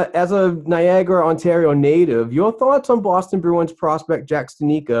as a Niagara, Ontario native, your thoughts on Boston Bruins prospect Jack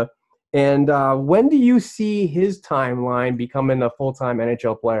Studnicka, and when do you see his timeline becoming a full-time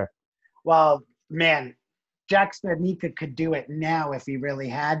NHL player? Well, man, Jack Studnicka could do it now if he really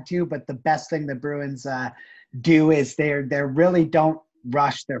had to, but the best thing the Bruins do is they really don't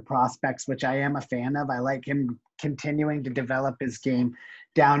rush their prospects, which I am a fan of. I like him continuing to develop his game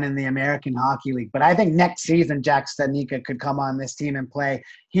down in the American Hockey League. But I think next season, Jack Studnicka could come on this team and play.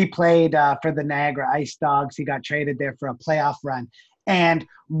 He played for the Niagara Ice Dogs. He got traded there for a playoff run. And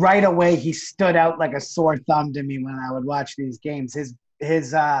right away, he stood out like a sore thumb to me when I would watch these games.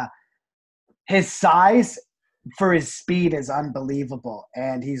 His size for his speed is unbelievable,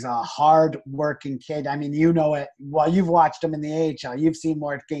 and he's a hard-working kid. I mean, you know it. Well, you've watched him in the AHL. You've seen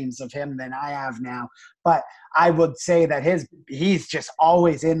more games of him than I have now. But I would say that he's just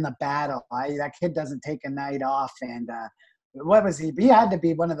always in the battle. That kid doesn't take a night off. And what was he? He had to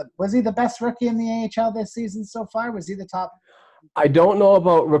be was he the best rookie in the AHL this season so far? Was he the top? I don't know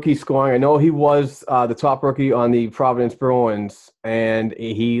about rookie scoring. I know he was the top rookie on the Providence Bruins, and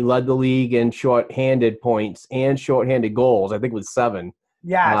he led the league in shorthanded points and shorthanded goals. I think it was 7.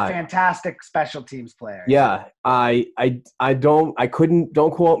 Yeah, fantastic special teams player. Yeah, don't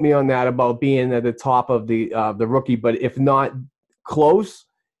quote me on that about being at the top of the rookie, but if not close,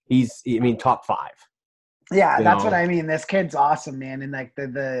 he's top 5. Yeah, that's what I mean. This kid's awesome, man, and like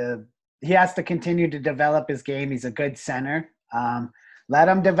he has to continue to develop his game. He's a good center. let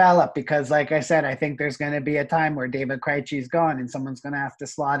him develop, because like I said, I think there's going to be a time where David Krejci's gone and someone's going to have to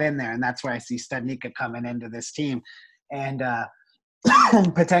slot in there. And that's where I see Studnicka coming into this team and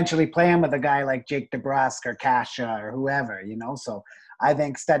potentially playing with a guy like Jake DeBrusk or Kasha or whoever, So I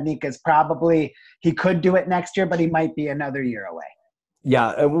think Studnicka is probably, he could do it next year, but he might be another year away.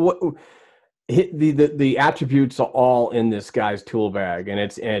 Yeah. And the attributes are all in this guy's tool bag, and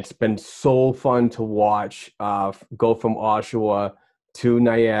it's been so fun to watch go from Oshawa to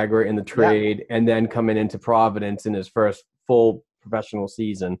Niagara in the trade, and then coming into Providence in his first full professional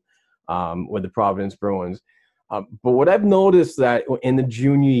season with the Providence Bruins. But what I've noticed that in the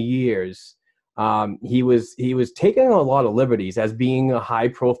junior years, he was taking a lot of liberties as being a high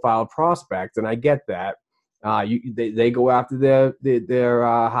profile prospect, and I get that. They go after their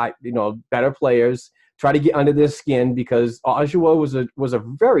high, better players, try to get under their skin, because Oshawa was a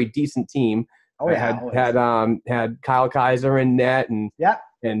very decent team. Oh yeah, had Kyle Kaiser in net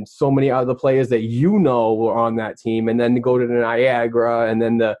and so many other players that were on that team, and then to go to the Niagara, and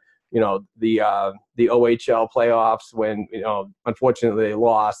then the OHL playoffs when unfortunately they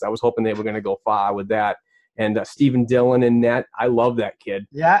lost. I was hoping they were going to go far with that. And Stephen Dillon in net. I love that kid.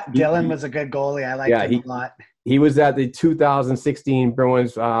 Yeah, Dillon was a good goalie. I liked him a lot. He was at the 2016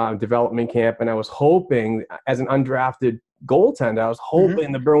 Bruins development camp, and I was hoping, as an undrafted goaltender, I was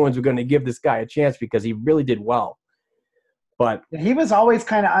hoping the Bruins were going to give this guy a chance because he really did well. But he was always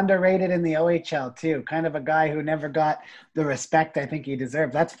kind of underrated in the OHL too. Kind of a guy who never got the respect I think he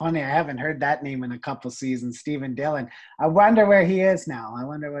deserved. That's funny. I haven't heard that name in a couple seasons, Stephen Dillon. I wonder where he is now. I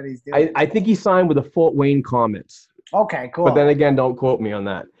wonder what he's doing. I think he signed with the Fort Wayne Comets. Okay, cool. But then again, don't quote me on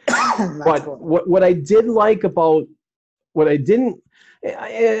that. But cool. what I did like about what I didn't,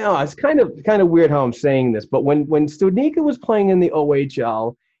 it's kind of weird how I'm saying this, but when Studnicka was playing in the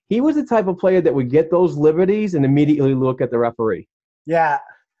OHL, he was the type of player that would get those liberties and immediately look at the referee. Yeah.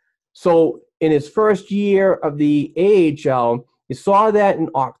 So in his first year of the AHL, you saw that in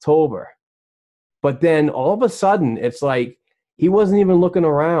October. But then all of a sudden, it's like he wasn't even looking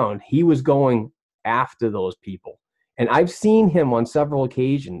around. He was going after those people. And I've seen him on several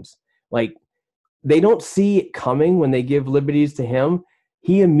occasions. Like, they don't see it coming when they give liberties to him.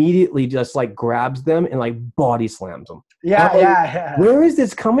 He immediately just grabs them and body slams them. Yeah. Where is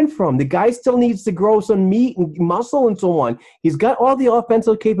this coming from? The guy still needs to grow some meat and muscle and so on. He's got all the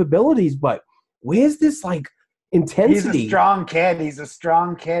offensive capabilities, but where's this intensity? He's a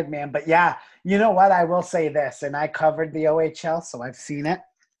strong kid, man. But yeah, you know what? I will say this, and I covered the OHL, so I've seen it.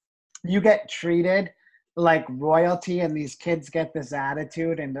 You get treated like royalty, and these kids get this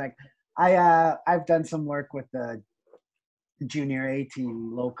attitude. And I've done some work with the junior A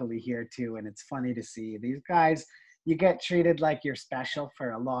team locally here too, and it's funny to see these guys. You get treated like you're special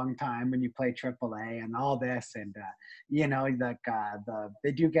for a long time when you play AAA and all this, and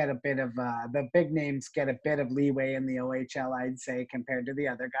they do get a bit of the big names get a bit of leeway in the OHL, I'd say, compared to the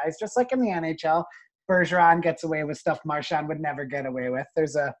other guys. Just like in the NHL, Bergeron gets away with stuff Marchand would never get away with.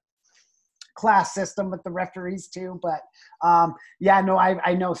 There's a class system with the referees too, but I know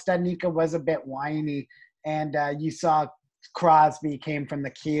Studnicka was a bit whiny, and you saw Crosby came from the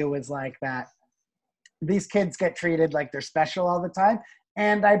Q was like that. These kids get treated like they're special all the time.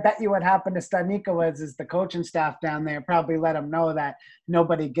 And I bet you what happened to Studnicka is the coaching staff down there probably let him know that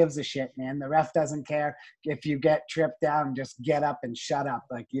nobody gives a shit, man. The ref doesn't care. If you get tripped down, just get up and shut up.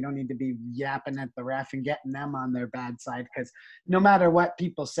 You don't need to be yapping at the ref and getting them on their bad side, because no matter what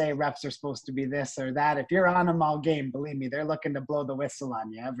people say, refs are supposed to be this or that. If you're on them all game, believe me, they're looking to blow the whistle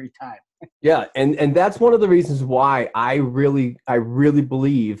on you every time. Yeah, and that's one of the reasons why I really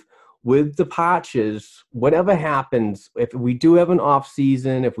believe with the patches, whatever happens, if we do have an off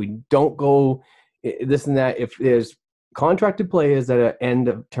season, if we don't go this and that, if there's contracted players that are end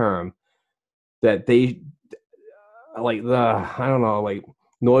of term, that they Nordstrom,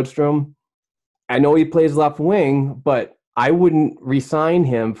 I know he plays left wing, but I wouldn't re-sign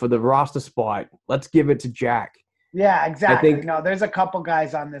him for the roster spot. Let's give it to Jack. Yeah, exactly. There's a couple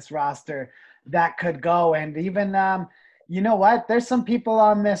guys on this roster that could go, and even you know what? There's some people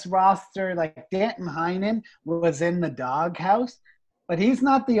on this roster, like Danton Heinen was in the doghouse, but he's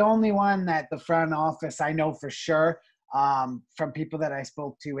not the only one that the front office, I know for sure, from people that I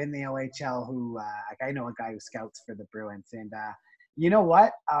spoke to in the OHL who I know a guy who scouts for the Bruins. And you know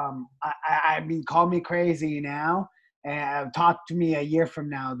what? I mean, call me crazy now. Talk to me a year from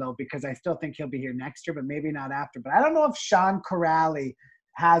now, though, because I still think he'll be here next year, but maybe not after. But I don't know if Sean Corrali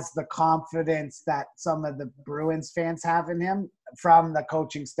has the confidence that some of the Bruins fans have in him from the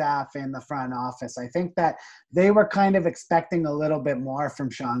coaching staff and the front office. I think that they were kind of expecting a little bit more from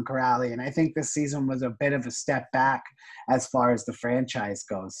Sean Corrali, and I think this season was a bit of a step back as far as the franchise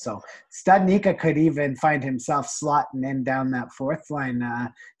goes. So Studnicka could even find himself slotting in down that fourth line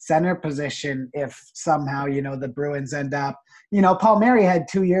center position if somehow, the Bruins end up, Palmieri had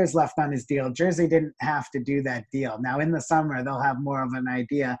 2 years left on his deal. Jersey didn't have to do that deal. Now in the summer, they'll have more of an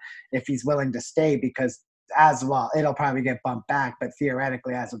idea if he's willing to stay, because as well, it'll probably get bumped back, but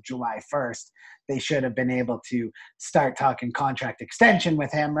theoretically as of July 1st, they should have been able to start talking contract extension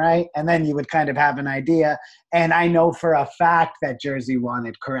with him, right? And then you would kind of have an idea. And I know for a fact that Jersey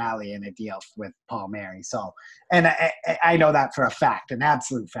wanted Corrali in a deal with Palmieri. So, and I know that for a fact, an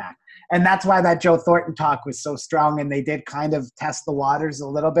absolute fact. And that's why that Joe Thornton talk was so strong, and they did kind of test the waters a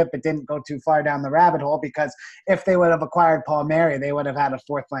little bit, but didn't go too far down the rabbit hole, because if they would have acquired Palmieri, they would have had a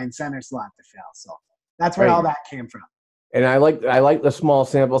fourth line center slot to fill. So that's where all that came from. And I like the small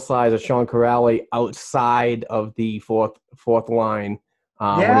sample size of Sean Corrali outside of the fourth line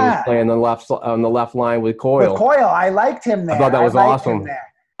when he was playing on the left line with Coyle. With Coyle, I liked him there. I thought that was awesome.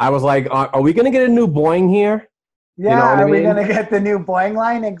 I was like, are we going to get a new Boeing here? Yeah, are we going to get the new Boeing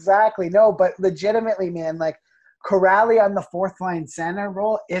line? Exactly. No, but legitimately, man, like Corrali on the fourth line center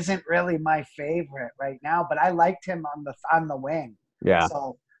role isn't really my favorite right now, but I liked him on the wing. Yeah.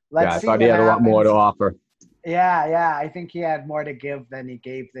 So let's see. I thought he had a lot more to offer. Yeah. I think he had more to give than he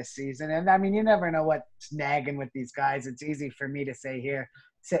gave this season. And, I mean, you never know what's nagging with these guys. It's easy for me to say here,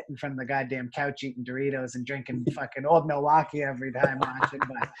 sitting from the goddamn couch eating Doritos and drinking fucking Old Milwaukee every time watching.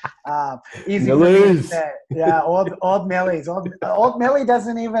 But easy for me to say. Yeah, old Millie's. Old Millie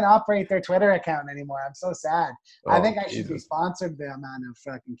doesn't even operate their Twitter account anymore. I'm so sad. I think I should be sponsored the amount of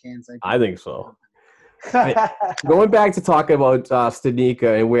fucking cans I think so. Going back to talking about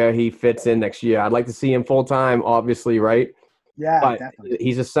Studnicka and where he fits in next year, I'd like to see him full time, obviously, right? Yeah, but definitely.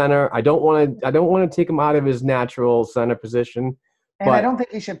 He's a center. I don't want to take him out of his natural center position. And I don't think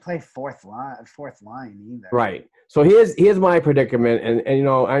he should play fourth line either. Right. So here's my predicament, and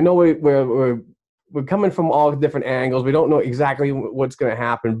I know we're coming from all different angles. We don't know exactly what's going to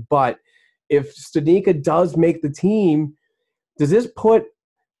happen, but if Studnicka does make the team, does this put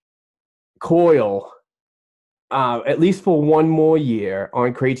Coyle at least for one more year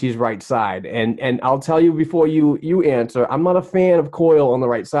on Krejci's right side? And I'll tell you before you answer, I'm not a fan of Coyle on the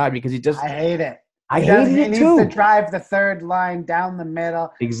right side because I hate it. He needs to drive the third line down the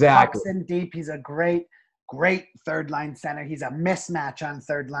middle. Exactly. Pucks in deep. He's a great third line center. He's a mismatch on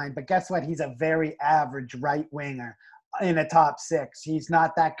third line. But guess what? He's a very average right winger in a top six. He's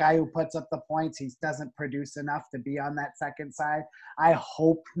not that guy who puts up the points. He doesn't produce enough to be on that second side. I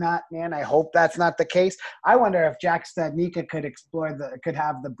hope not, man. I hope that's not the case. I wonder if Jack Studnicka could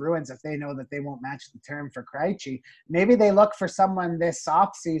have the Bruins, if they know that they won't match the term for Krejci. Maybe they look for someone this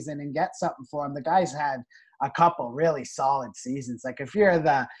offseason and get something for him. The guy's had a couple really solid seasons. Like if you're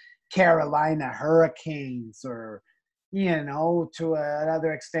the Carolina Hurricanes or to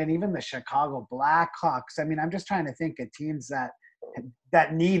another extent, even the Chicago Blackhawks. I mean, I'm just trying to think of teams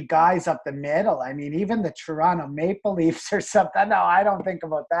that need guys up the middle. I mean, even the Toronto Maple Leafs or something. No, I don't think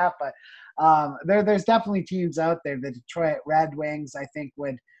about that, but there's definitely teams out there. The Detroit Red Wings, I think,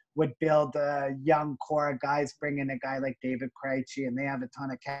 would build a young core of guys, bring in a guy like David Krejci, and they have a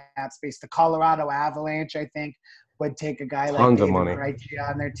ton of cap space. The Colorado Avalanche, I think, would take a guy like David Krejci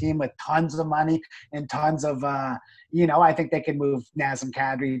on their team with tons of money and tons of, I think they could move Nazem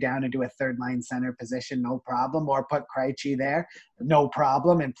Kadri down into a third-line center position, no problem, or put Krejci there, no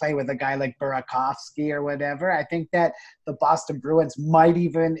problem, and play with a guy like Burakovsky or whatever. I think that the Boston Bruins might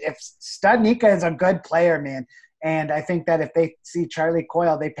even, if Studnicka is a good player, man, and I think that if they see Charlie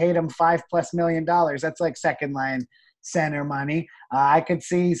Coyle, they paid him $5+ million. That's like second-line center money. I could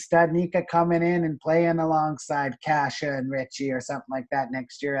see Studnicka coming in and playing alongside Kasha and Richie or something like that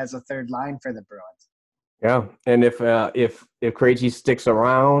next year as a third line for the Bruins. Yeah, and if Krejci sticks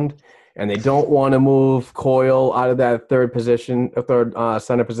around and they don't want to move Coyle out of that third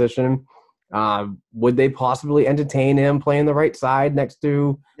center position, would they possibly entertain him playing the right side next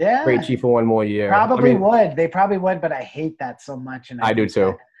to Krejci for one more year? Would. They probably would, but I hate that so much. And I do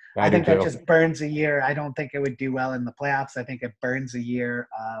too. I think that just burns a year. I don't think it would do well in the playoffs. I think it burns a year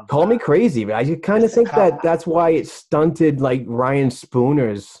of. Call me crazy, but I kind of think that's why it stunted like Ryan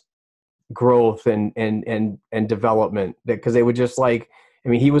Spooner's growth and development, because they were just like, I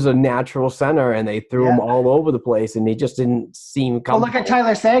mean, he was a natural center and they threw him all over the place and he just didn't seem comfortable. Well, look at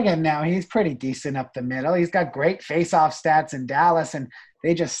Tyler Seguin now. He's pretty decent up the middle. He's got great face-off stats in Dallas, and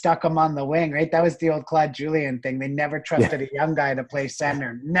they just stuck him on the wing, right? That was the old Claude Julien thing. They never trusted a young guy to play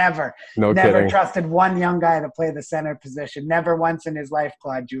center. Never. No Never kidding. trusted one young guy to play the center position. Never once in his life,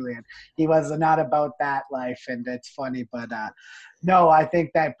 Claude Julien. He was not about that life, and it's funny. But no, I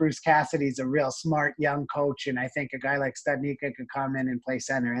think that Bruce Cassidy's a real smart young coach, and I think a guy like Studnicka could come in and play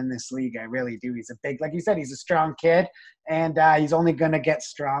center in this league. I really do. He's a big, like you said, he's a strong kid, and he's only going to get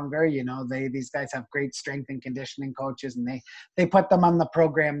stronger. You know, these guys have great strength and conditioning coaches, and they put them on the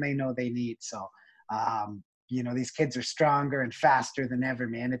program they know they need. So, you know, these kids are stronger and faster than ever,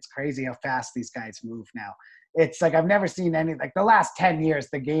 man. It's crazy how fast these guys move now. It's like I've never seen any, like the last 10 years,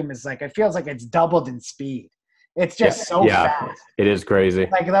 the game is like, it feels like it's doubled in speed. It's just so fast. It is crazy.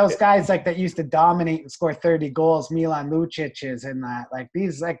 Like those guys like that used to dominate and score 30 goals, Milan Lucic's and that. Like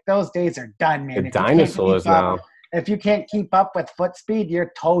these, like those days are done, man. The dinosaurs now. If you can't keep up with foot speed,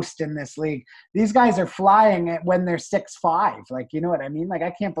 you're toast in this league. These guys are flying it when they're 6'5". Like, you know what I mean? Like,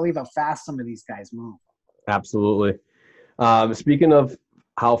 I can't believe how fast some of these guys move. Absolutely. Speaking of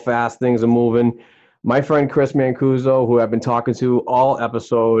how fast things are moving, my friend Chris Mancuso, who I've been talking to all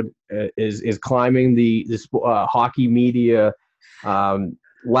episode, is climbing the hockey media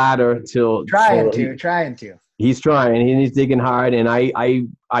ladder till trying to. He's trying, and he's digging hard, and I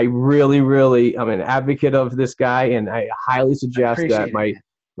really, I'm an advocate of this guy, and I highly suggest that my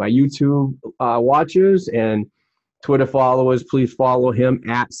YouTube watchers and Twitter followers, please follow him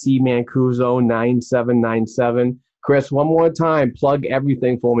at cmancuso9797. Chris, one more time, plug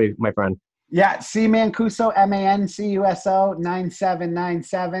everything for me, my friend. Yeah, C Mancuso, MANCUSO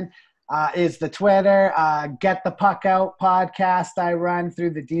 9797 is the Twitter. Get the Puck Out podcast I run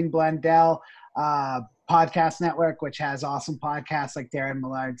through the Dean Blundell podcast network, which has awesome podcasts like Darren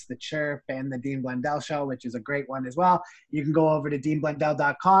Millard's The Chirp and the Dean Blundell Show, which is a great one as well. You can go over to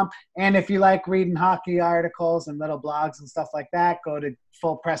deanblundell.com. And if you like reading hockey articles and little blogs and stuff like that, go to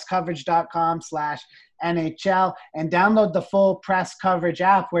fullpresscoverage.com/NHL and download the Full Press Coverage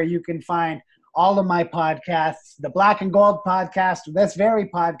app where you can find all of my podcasts, the Black and Gold podcast, this very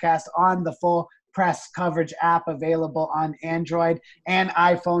podcast on the Full Press Coverage app, available on Android and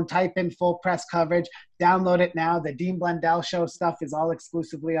iPhone. Type in Full Press Coverage, download it now. The Dean Blundell Show stuff is all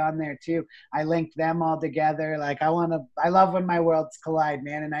exclusively on there too. I linked them all together. Like I love when my worlds collide,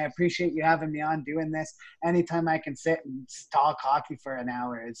 man, and I appreciate you having me on doing this. Anytime I can sit and talk hockey for an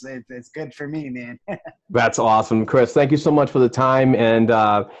hour, it's good for me, man. That's awesome, Chris. Thank you so much for the time, and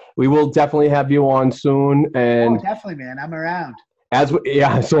we will definitely have you on soon. And definitely, man, I'm around. So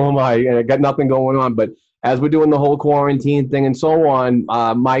am I. I got nothing going on, but as we're doing the whole quarantine thing and so on,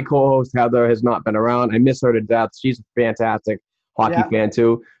 my co-host Heather has not been around. I miss her to death. She's a fantastic hockey fan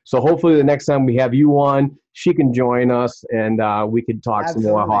too. So hopefully the next time we have you on, she can join us and we could talk some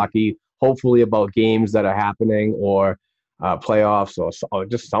more hockey, hopefully about games that are happening or playoffs or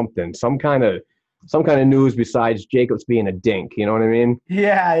just something, some kind of news besides Jacobs being a dink. You know what I mean?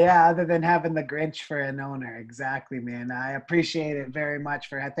 Yeah. Other than having the Grinch for an owner. Exactly, man. I appreciate it very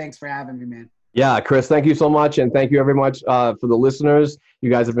much. Thanks for having me, man. Yeah, Chris, thank you so much. And thank you very much for the listeners. You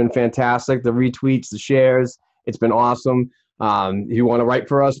guys have been fantastic. The retweets, the shares, it's been awesome. If you want to write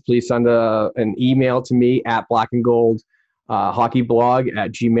for us, please send an email to me at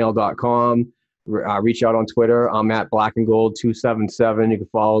blackandgoldhockeyblog@gmail.com. Reach out on Twitter. I'm at blackandgold277. You can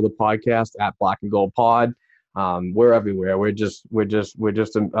follow the podcast at Black and Gold Pod. We're everywhere. We're just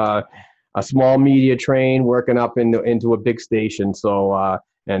a small media train working up into a big station. So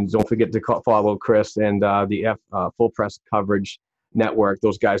and don't forget to follow Chris and the Full Press Coverage Network.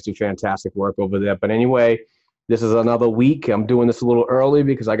 Those guys do fantastic work over there. But anyway, this is another week. I'm doing this a little early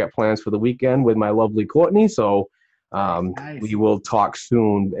because I got plans for the weekend with my lovely Courtney. So nice. We will talk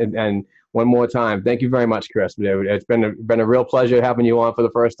soon. And one more time, thank you very much, Chris. It's been a real pleasure having you on for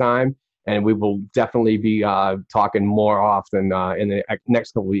the first time, and we will definitely be talking more often in the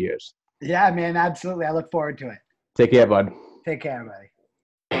next couple of years. Yeah, man, absolutely. I look forward to it. Take care, bud. Take care, buddy.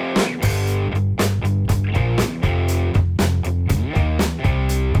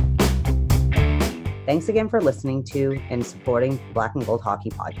 Thanks again for listening to and supporting the Black and Gold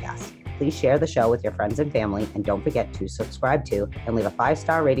Hockey Podcast. Please share the show with your friends and family, and don't forget to subscribe to and leave a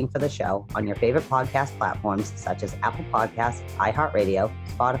 5-star rating for the show on your favorite podcast platforms such as Apple Podcasts, iHeartRadio,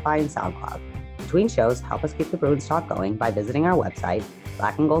 Spotify, and SoundCloud. Between shows, help us keep the Bruins talk going by visiting our website,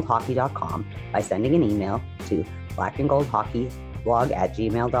 blackandgoldhockey.com, by sending an email to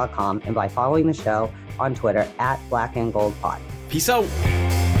blackandgoldhockeyblog@gmail.com, and by following the show on Twitter at blackandgoldpod. Peace out.